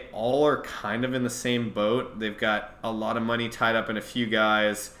 They all are kind of in the same boat. They've got a lot of money tied up in a few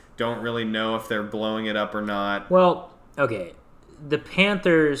guys. Don't really know if they're blowing it up or not. Well, okay. The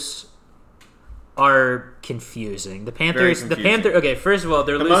Panthers are confusing. Okay, first of all,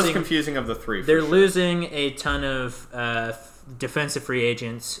 they're the losing... most confusing of the three. They're losing a ton of defensive free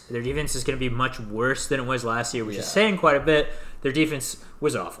agents. Their defense is going to be much worse than it was last year, which is saying quite a bit. Their defense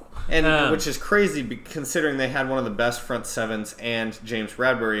was awful. And which is crazy considering they had one of the best front sevens and James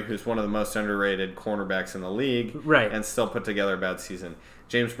Bradbury, who's one of the most underrated cornerbacks in the league, right, and still put together a bad season.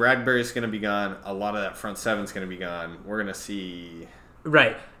 James Bradbury is going to be gone. A lot of that front seven is going to be gone. We're going to see...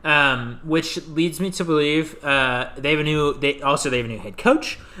 Right, which leads me to believe they have a new head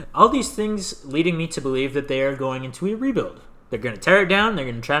coach. All these things leading me to believe that they are going into a rebuild. They're going to tear it down. They're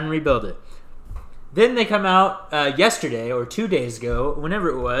going to try and rebuild it. Then they come out yesterday or 2 days ago, whenever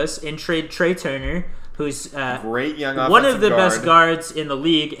it was, and trade Trey Turner, who's great young one of the best guards in the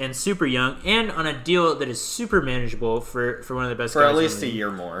league and super young, and on a deal that is super manageable for one of the best guards for at least a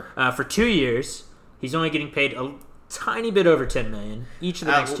year more. For 2 years, he's only getting paid a tiny bit over $10 million each of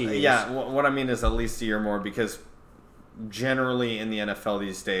the next 2 years. Yeah, what I mean is at least a year more, because generally in the NFL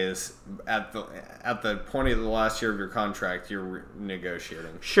these days, at the point of the last year of your contract, you're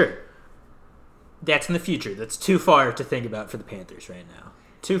negotiating. Sure. That's in the future. That's too far to think about for the Panthers right now.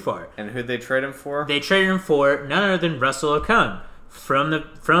 Too far. And who'd they trade him for? They traded him for none other than Russell Okung from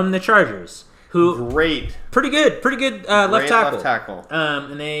the Chargers. Who pretty good left tackle.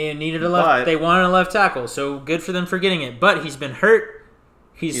 And they needed they wanted a left tackle, so good for them for getting it. But he's been hurt.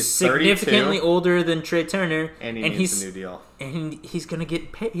 He's significantly older than Trey Turner, and he needs a new deal. And he's gonna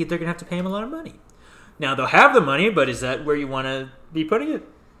get paid. They're gonna have to pay him a lot of money. Now they'll have the money, but is that where you want to be putting it?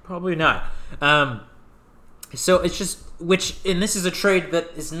 Probably not. So it's just and this is a trade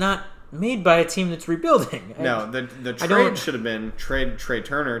that is not made by a team that's rebuilding. No, the trade should have been trade Trey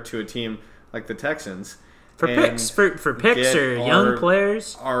Turner to a team like the Texans for picks or young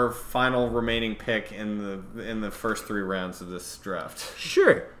players. Our final remaining pick in the first 3 rounds of this draft.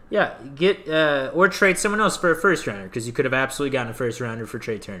 Sure, yeah, get or trade someone else for a first rounder, because you could have absolutely gotten a first rounder for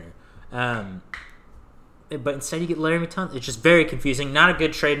Trey Turner. But instead you get Laramie Tunsil. It's just very confusing. Not a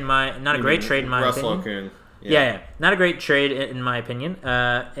good trade in my opinion. Russell Okung. Yeah, not a great trade in my opinion.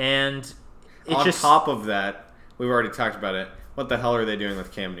 And it's top of that, we've already talked about it. What the hell are they doing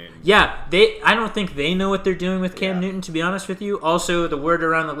with Cam Newton? Yeah, I don't think they know what they're doing with Cam Newton, to be honest with you. Also, the word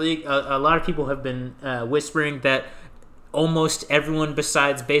around the league, a lot of people have been whispering that almost everyone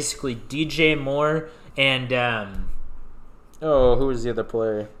besides basically DJ Moore and who was the other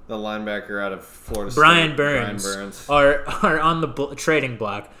player? The linebacker out of Florida State, Brian Burns. Are on the trading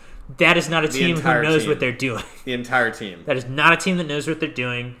block. That is not a team who knows what they're doing. The entire team. That is not a team that knows what they're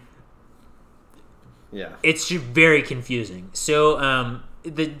doing. Yeah. It's just very confusing. So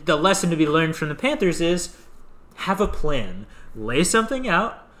the lesson to be learned from the Panthers is have a plan. Lay something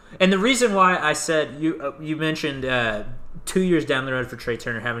out. And the reason why I said, you mentioned 2 years down the road for Trey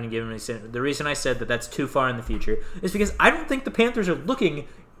Turner having to give him a... The reason I said that that's too far in the future is because I don't think the Panthers are looking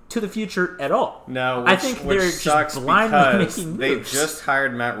to the future at all. No, I think they're just blindly making moves. They just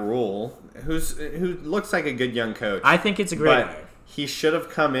hired Matt Rule, who looks like a good young coach. I think it's a great hire. he should have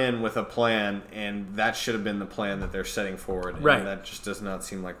come in with a plan, and that should have been the plan that they're setting forward. And right. That just does not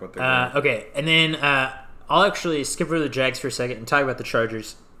seem like what they're doing. Okay, and then I'll actually skip over the Jags for a second and talk about the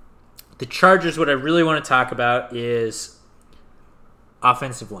Chargers. The Chargers, what I really want to talk about is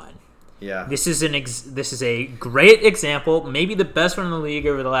offensive line. Yeah. This is a great example, maybe the best one in the league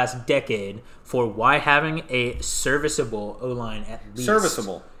over the last decade, for why having a serviceable O-line at least.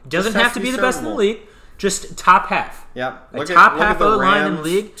 Serviceable. Doesn't have to be the best in the league. Just top half. Yeah. Look at the O-line in the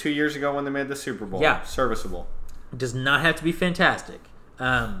league 2 years ago when they made the Super Bowl. Yeah. Serviceable. Does not have to be fantastic.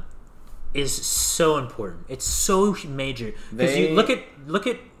 Is so important. It's so major. Because you look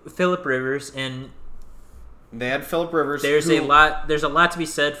at Phillip Rivers, and they had Phillip Rivers. There's a lot to be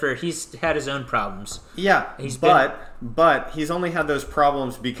said for he's had his own problems. Yeah, but he's only had those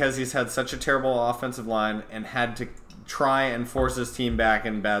problems because he's had such a terrible offensive line and had to try and force his team back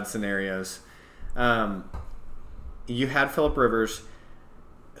in bad scenarios. You had Phillip Rivers,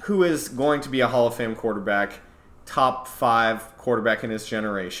 who is going to be a Hall of Fame quarterback, top 5 quarterback in his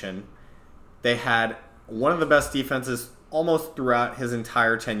generation. They had one of the best defenses almost throughout his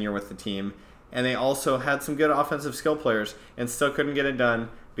entire tenure with the team, and they also had some good offensive skill players and still couldn't get it done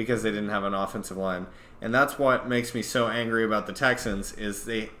because they didn't have an offensive line. And that's what makes me so angry about the Texans is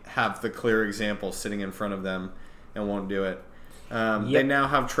they have the clear example sitting in front of them and won't do it. They now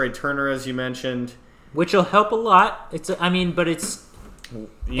have Trey Turner, as you mentioned, which will help a lot. If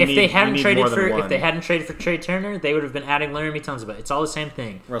they hadn't traded for Trey Turner, they would have been adding Laramie Tunsil. It's all the same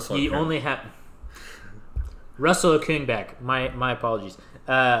thing. Russell Okung back. My apologies.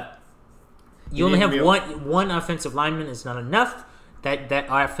 You only have one offensive lineman is not enough. That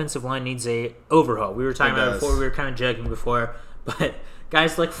offensive line needs a overhaul. We were talking about it before. We were kind of joking before, but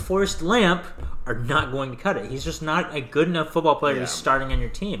guys like Forrest Lamp are not going to cut it. He's just not a good enough football player to be starting on your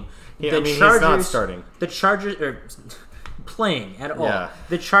team. He's not starting. The Chargers are playing at all. Yeah.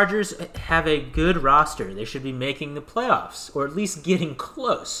 The Chargers have a good roster. They should be making the playoffs, or at least getting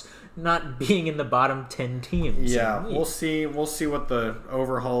close, not being in the bottom 10 teams. Yeah, we'll see what the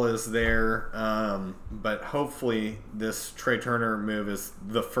overhaul is there. But hopefully this Trey Turner move is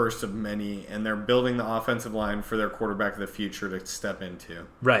the first of many, and they're building the offensive line for their quarterback of the future to step into.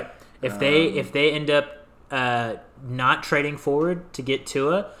 Right. If they end up not trading forward to get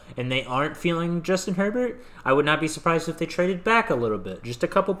Tua, and they aren't feeling Justin Herbert, I would not be surprised if they traded back a little bit, just a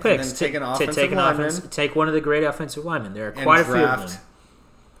couple picks take one of the great offensive linemen. There are quite a few of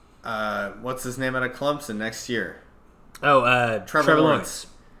them. What's his name out of Clemson next year? Trevor Lawrence.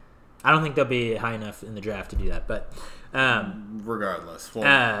 I don't think they'll be high enough in the draft to do that, but regardless.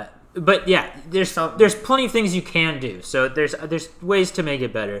 But yeah, there's plenty of things you can do. So there's ways to make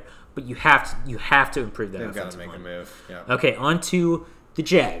it better, but you have to improve that. They've got to make a move. Yeah. Okay, on to the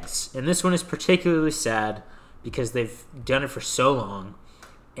Jags, and this one is particularly sad because they've done it for so long,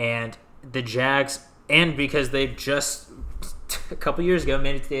 and the Jags, and because they just a couple years ago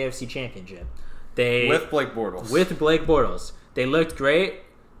made it to the AFC Championship. With Blake Bortles. They looked great.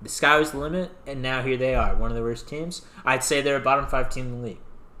 The sky was the limit, and now here they are, one of the worst teams. I'd say they're a bottom 5 team in the league,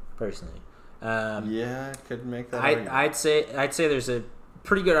 personally. I could make that argument. I'd say there's a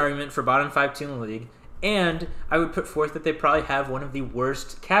pretty good argument for bottom 5 team in the league, and I would put forth that they probably have one of the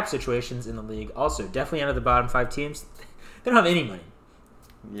worst cap situations in the league. Also, definitely out of the bottom 5 teams, they don't have any money.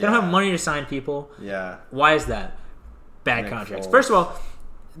 Yeah. They don't have money to sign people. Yeah. Why is that? Bad contracts. First of all,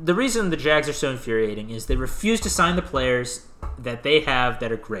 the reason the Jags are so infuriating is they refuse to sign the players that they have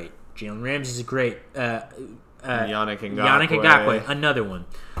that are great. Jalen Ramsey's a great. Yannick Ngakoue, another one.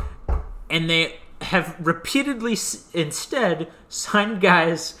 And they have repeatedly instead signed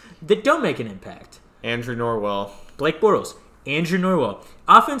guys that don't make an impact. Andrew Norwell. Blake Bortles. Andrew Norwell.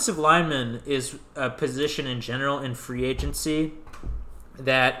 Offensive lineman is a position in general in free agency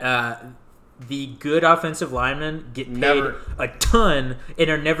that the good offensive linemen get paid a ton and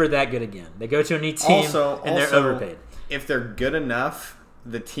are never that good again. They go to a new team and they're overpaid. If they're good enough,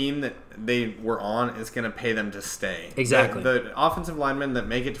 the team that they were on is going to pay them to stay. Exactly. The offensive linemen that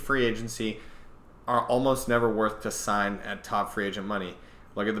make it to free agency are almost never worth to sign at top free agent money.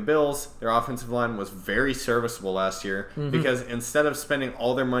 Look at the Bills. Their offensive line was very serviceable last year because instead of spending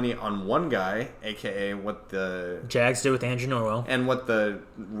all their money on one guy, a.k.a. what the Jags did with Andrew Norwell, and what the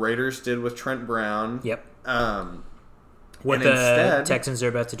Raiders did with Trent Brown. Yep. What the Texans are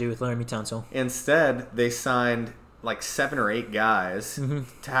about to do with Laramie Tunsil. Instead, they signed like 7 or 8 guys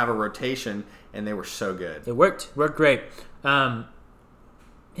to have a rotation, and they were so good. It worked great.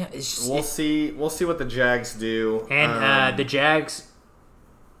 It's just, we'll see what the Jags do. And the Jags,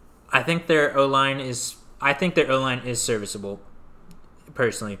 I think their O-line is serviceable,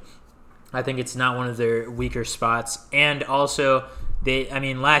 personally. I think it's not one of their weaker spots. And also,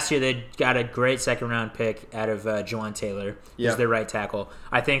 last year they got a great second-round pick out of Juwan Taylor, who's their right tackle.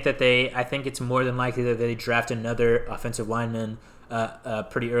 I think it's more than likely that they draft another offensive lineman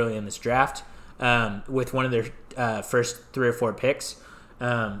pretty early in this draft with one of their first 3 or 4 picks.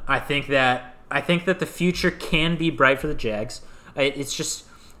 I think that the future can be bright for the Jags. It's just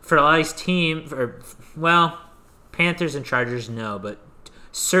for a lot of these teams, Panthers and Chargers, no, but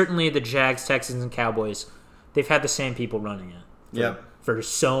certainly the Jags, Texans, and Cowboys, they've had the same people running it for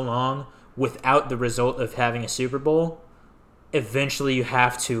so long without the result of having a Super Bowl. Eventually, you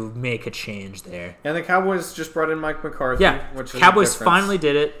have to make a change there. And the Cowboys just brought in Mike McCarthy. Yeah, which is Cowboys finally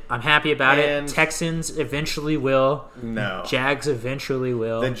did it. I'm happy about and it. Texans eventually will. No. Jags eventually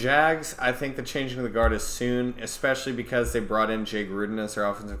will. The Jags, I think the changing of the guard is soon, especially because they brought in Jay Gruden as their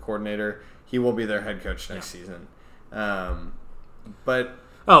offensive coordinator. He will be their head coach next season. But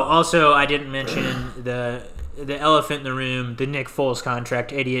also I didn't mention the elephant in the room, the Nick Foles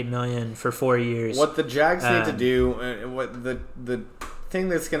contract, $88 million for 4 years. What the Jags need to do, what the thing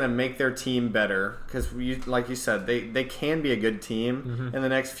that's going to make their team better, because like you said, they can be a good team in the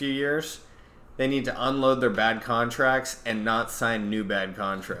next few years. They need to unload their bad contracts and not sign new bad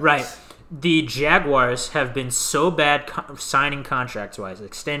contracts. Right. The Jaguars have been so bad signing contracts-wise,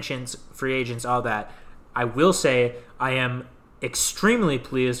 extensions, free agents, all that. I will say I am extremely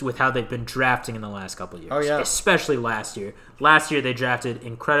pleased with how they've been drafting in the last couple of years. Oh, yeah. Especially last year. Last year they drafted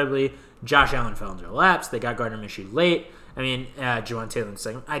incredibly. Josh Allen fell into their laps. They got Gardner Minshew late. Juwan Taylor in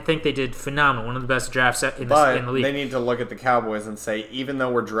second. I think they did phenomenal. One of the best drafts in the league. They need to look at the Cowboys and say, even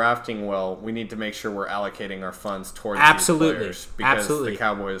though we're drafting well, we need to make sure we're allocating our funds towards these players. Because the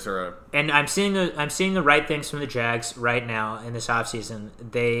Cowboys are And I'm seeing the right things from the Jags right now in this offseason.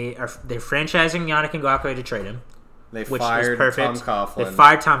 They're franchising Yannick Ngakoue to trade him. They fired Tom Coughlin. They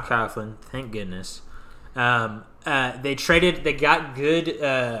fired Tom Coughlin. Thank goodness. They got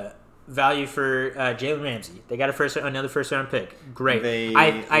good value for Jalen Ramsey. They got another first round pick. Great.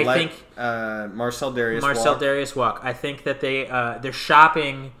 I think Marcel Darius Walk. I think that they're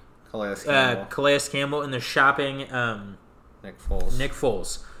shopping Calais Campbell and they're shopping Nick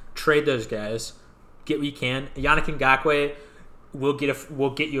Foles. Trade those guys. Get what you can. Yannick Ngakoue will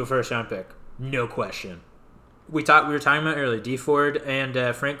get you a first round pick. No question. We were talking about earlier. Dee Ford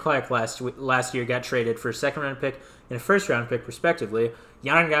and Frank Clark last year got traded for a second round pick and a first round pick respectively.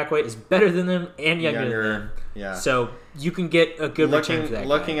 Yannick Ngakoue is better than them and younger than them. Yeah. So you can get a good return for that.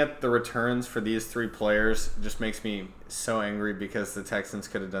 Looking at the returns for these 3 players just makes me so angry because the Texans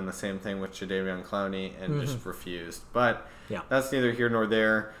could have done the same thing with Jadeveon Clowney and just refused. But that's neither here nor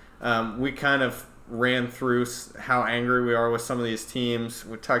there. We kind of ran through how angry we are with some of these teams.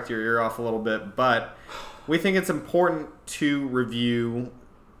 We tucked your ear off a little bit, but we think it's important to review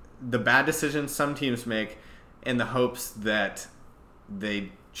the bad decisions some teams make in the hopes that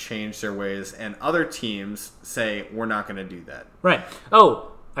they change their ways and other teams say, we're not going to do that. Right.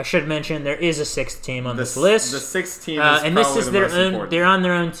 Oh, I should mention there is a 6th team on this list. The 6th team is and probably this is the their most own. important. They're on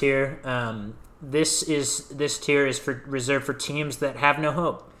their own tier. This tier is reserved for teams that have no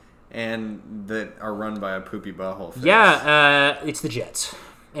hope and that are run by a poopy butthole face. Yeah, it's the Jets.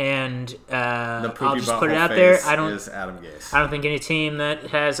 And I'll just put it out there. Is Adam Gase. I don't think any team that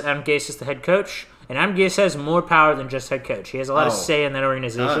has Adam Gase as the head coach, and Adam Gase has more power than just head coach. He has a lot of say in that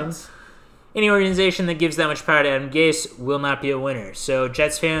organization. Tons. Any organization that gives that much power to Adam Gase will not be a winner. So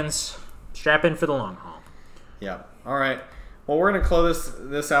Jets fans, strap in for the long haul. Yeah. All right. Well, we're going to close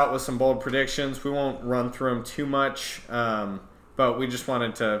this out with some bold predictions. We won't run through them too much, but we just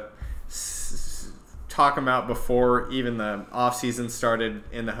wanted to talk them out before even the offseason started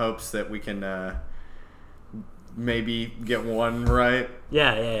in the hopes that we can maybe get one right.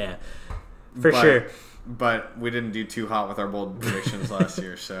 Yeah. For sure. But we didn't do too hot with our bold predictions last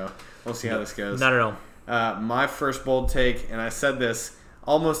year, so we'll see how this goes. Not at all. My first bold take, and I said this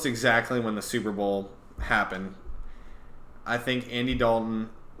almost exactly when the Super Bowl happened, I think Andy Dalton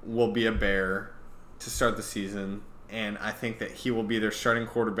will be a Bear to start the season, and I think that he will be their starting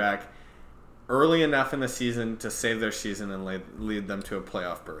quarterback early enough in the season to save their season and lead them to a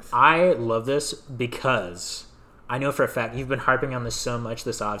playoff berth. I love this because I know for a fact, you've been harping on this so much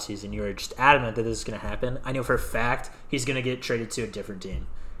this offseason, you were just adamant that this is going to happen. I know for a fact he's going to get traded to a different team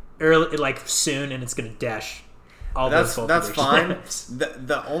early, like soon, and it's going to dash all those full That's fine.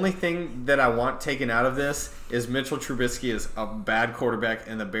 The only thing that I want taken out of this is Mitchell Trubisky is a bad quarterback,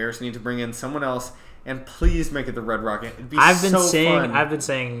 and the Bears need to bring in someone else and please make it the Red Rocket. It'd be I've been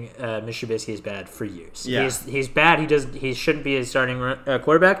saying Mr. Trubisky is bad for years. Yeah. He's bad. He shouldn't be a starting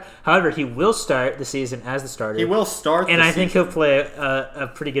quarterback. However, he will start the season as the starter. He will start, and I think he'll play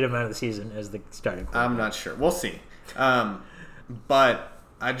a pretty good amount of the season as the starting quarterback. I'm not sure. We'll see. But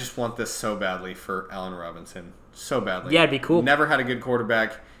I just want this so badly for Allen Robinson. So badly. Yeah, it'd be cool. Never had a good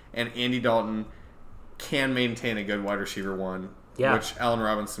quarterback, and Andy Dalton can maintain a good wide receiver one, which Allen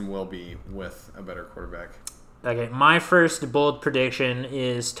Robinson will be with a better quarterback. Okay, my first bold prediction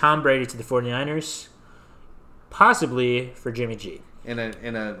is Tom Brady to the 49ers, possibly for Jimmy G. In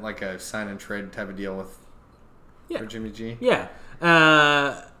a like a sign and trade type of deal for Jimmy G? Yeah.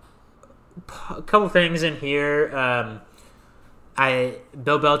 A couple things in here.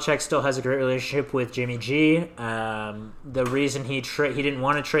 Bill Belichick still has a great relationship with Jimmy G. The reason he didn't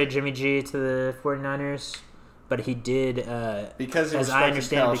want to trade Jimmy G to the 49ers, but he did because he as I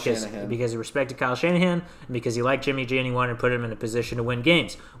understand Shanahan. Because he respected Kyle Shanahan and because he liked Jimmy G and he wanted to put him in a position to win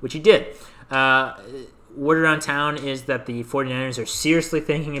games, which he did. Word around town is that the 49ers are seriously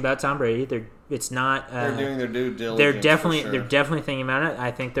thinking about Tom Brady. They're doing their due diligence. They're definitely thinking about it.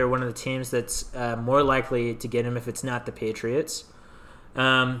 I think they're one of the teams that's more likely to get him if it's not the Patriots.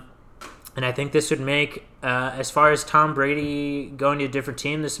 And I think this would make, as far as Tom Brady going to a different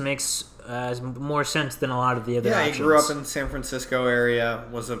team, this makes more sense than a lot of the other options. Yeah, he grew up in the San Francisco area,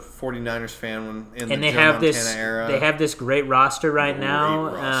 was a 49ers fan in the Joe Montana era. They have this great roster right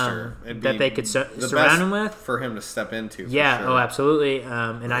now that they could surround him with. For him to step into. Yeah, for sure. Absolutely.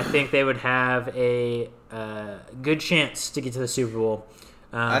 And I think they would have a good chance to get to the Super Bowl.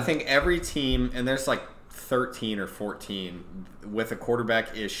 I think every team, and there's like 13 or 14 with a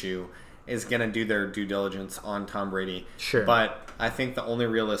quarterback issue, is going to do their due diligence on Tom Brady. Sure. But I think the only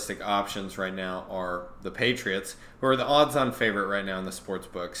realistic options right now are the Patriots, who are the odds-on favorite right now in the sports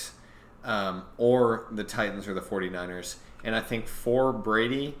books, or the Titans or the 49ers. And I think for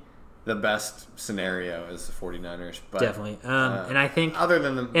Brady, the best scenario is the 49ers. But, definitely. And I think other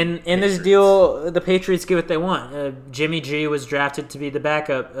than the in this deal, the Patriots get what they want. Jimmy G was drafted to be the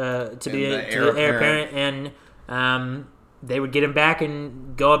backup, to be the heir apparent, and they would get him back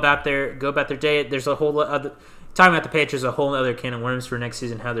and go about their day. There's a whole other talking about the Patriots, a whole other can of worms for next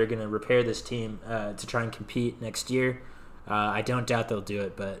season. How they're going to repair this team to try and compete next year. I don't doubt they'll do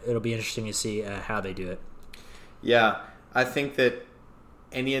it, but it'll be interesting to see how they do it. Yeah, I think that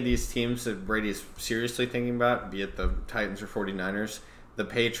any of these teams that Brady is seriously thinking about, be it the Titans or 49ers, the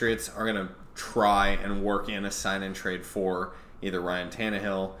Patriots are going to try and work in a sign and trade for either Ryan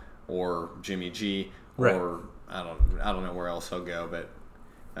Tannehill or Jimmy G, or I don't know where else he'll go, but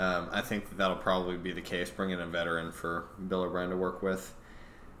I think that'll probably be the case, bringing a veteran for Bill O'Brien to work with.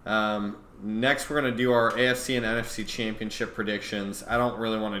 Next, we're going to do our AFC and NFC championship predictions. I don't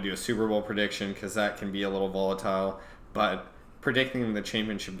really want to do a Super Bowl prediction because that can be a little volatile, but predicting the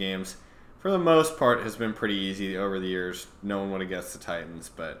championship games, for the most part, has been pretty easy over the years. No one would have guessed the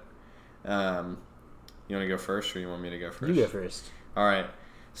Titans, but you want to go first, or you want me to go first? You go first. All right.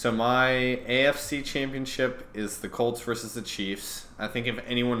 So my AFC championship is the Colts versus the Chiefs. I think if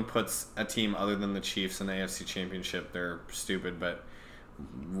anyone puts a team other than the Chiefs in the AFC championship, they're stupid, but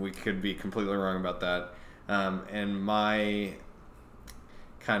we could be completely wrong about that. And my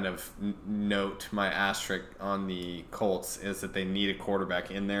kind of note, my asterisk on the Colts is that they need a quarterback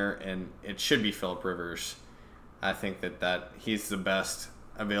in there, and it should be Phillip Rivers. I think that he's the best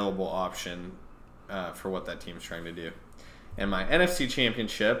available option for what that team's trying to do. And my NFC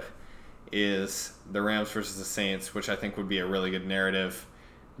championship is the Rams versus the Saints, which I think would be a really good narrative.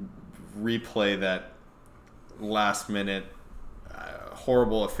 Replay that last minute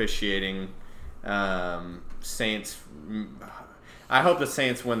horrible officiating. Saints. I hope the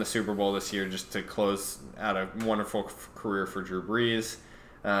Saints win the Super Bowl this year just to close out a wonderful career for Drew Brees.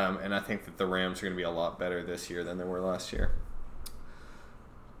 And I think that the Rams are going to be a lot better this year than they were last year.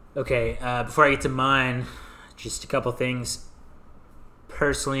 Okay, before I get to mine, just a couple things.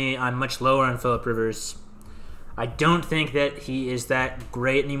 Personally, I'm much lower on Phillip Rivers. I don't think that he is that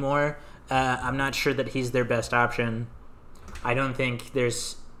great anymore. I'm not sure that he's their best option. I don't think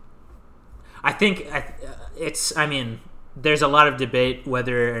there's... there's a lot of debate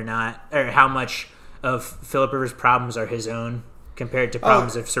whether or not, or how much of Phillip Rivers' problems are his own compared to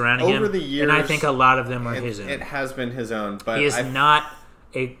problems of surrounding him. Over the years, and I think a lot of them are his own. It has been his own, but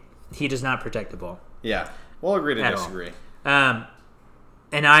he does not protect the ball. Yeah, we'll agree to disagree.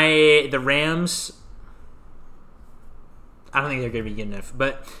 The Rams, I don't think they're going to be good enough,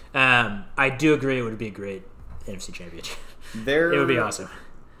 but I do agree it would be a great NFC championship. It would be awesome.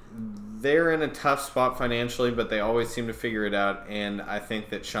 They're in a tough spot financially, but they always seem to figure it out, and I think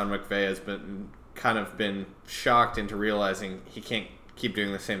that Sean McVay has been kind of been shocked into realizing he can't keep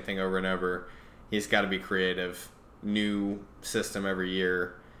doing the same thing over and over. He's got to be creative, new system every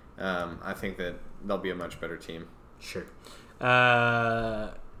year. I think that they'll be a much better team. Sure.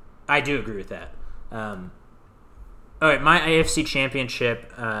 I do agree with that. All right, my AFC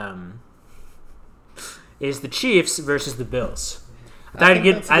Championship is the Chiefs versus the Bills.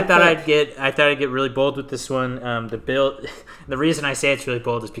 I thought I'd get really bold with this one. The reason I say it's really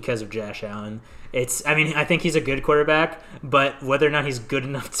bold is because of Josh Allen. I think he's a good quarterback, but whether or not he's good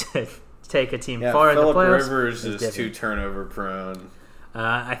enough to take a team far in the playoffs, Philip Rivers is too turnover prone.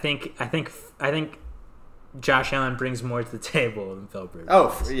 I think Josh Allen brings more to the table than Philip Rivers.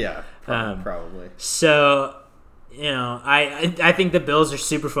 Oh yeah, probably. So, I think the Bills are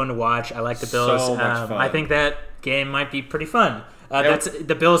super fun to watch. I like the Bills. So much fun. I think that game might be pretty fun.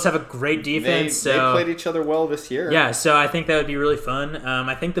 The Bills have a great defense. They played each other well this year. Yeah, so I think that would be really fun.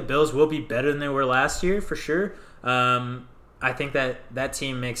 I think the Bills will be better than they were last year for sure. I think that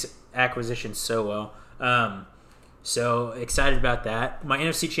team makes acquisitions so well. So excited about that. My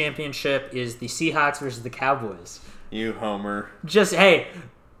NFC Championship is the Seahawks versus the Cowboys. You homer.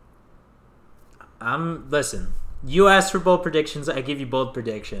 Listen. You asked for bold predictions. I give you bold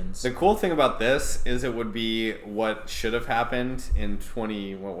predictions. The cool thing about this is it would be what should have happened in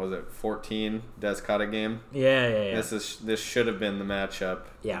 14 Des Cotta game. Yeah. This should have been the matchup.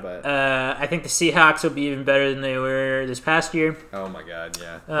 Yeah. But I think the Seahawks will be even better than they were this past year. Oh my God,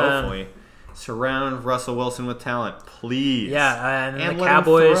 yeah. Hopefully. Surround Russell Wilson with talent, please. Yeah, and the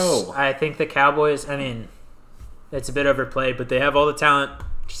Cowboys. I think the Cowboys. It's a bit overplayed, but they have all the talent.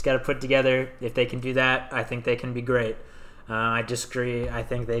 Just got to put together. If they can do that, I think they can be great. I disagree. I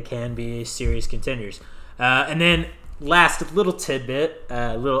think they can be serious contenders. And then last little tidbit,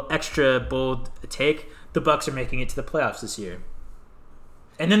 a little extra bold take. The Bucs are making it to the playoffs this year.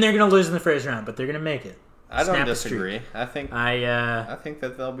 And then they're going to lose in the first round, but they're going to make it. I don't disagree. I think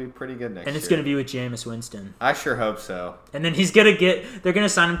that they'll be pretty good next year. And it's going to be with Jameis Winston. I sure hope so. And then they're going to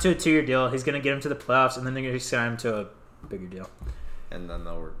sign him to a 2-year deal. He's going to get him to the playoffs, and then they're going to sign him to a bigger deal. And then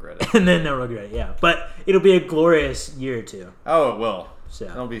they'll regret it. Yeah. But it'll be a glorious year or two. Oh, it will. So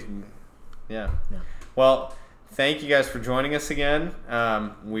it'll be, yeah. Well, thank you guys for joining us again.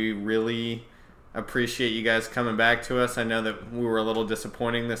 We really appreciate you guys coming back to us. I know that we were a little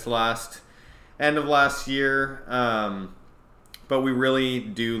disappointing this end of last year, but we really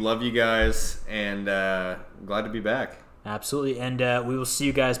do love you guys and glad to be back. Absolutely, and we will see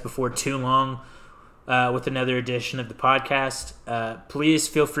you guys before too long. With another edition of the podcast. Please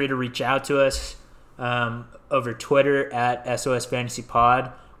feel free to reach out to us over Twitter at SOS Fantasy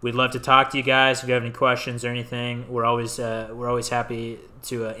Pod. We'd love to talk to you guys. If you have any questions or anything, we're always happy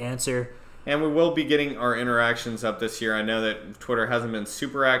to answer. And we will be getting our interactions up this year. I know that Twitter hasn't been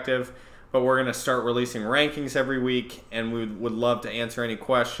super active, but we're going to start releasing rankings every week, and we would love to answer any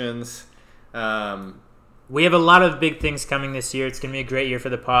questions. We have a lot of big things coming this year. It's going to be a great year for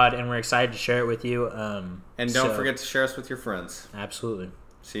the pod, and we're excited to share it with you. And don't forget to share us with your friends. Absolutely.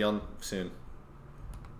 See you all soon.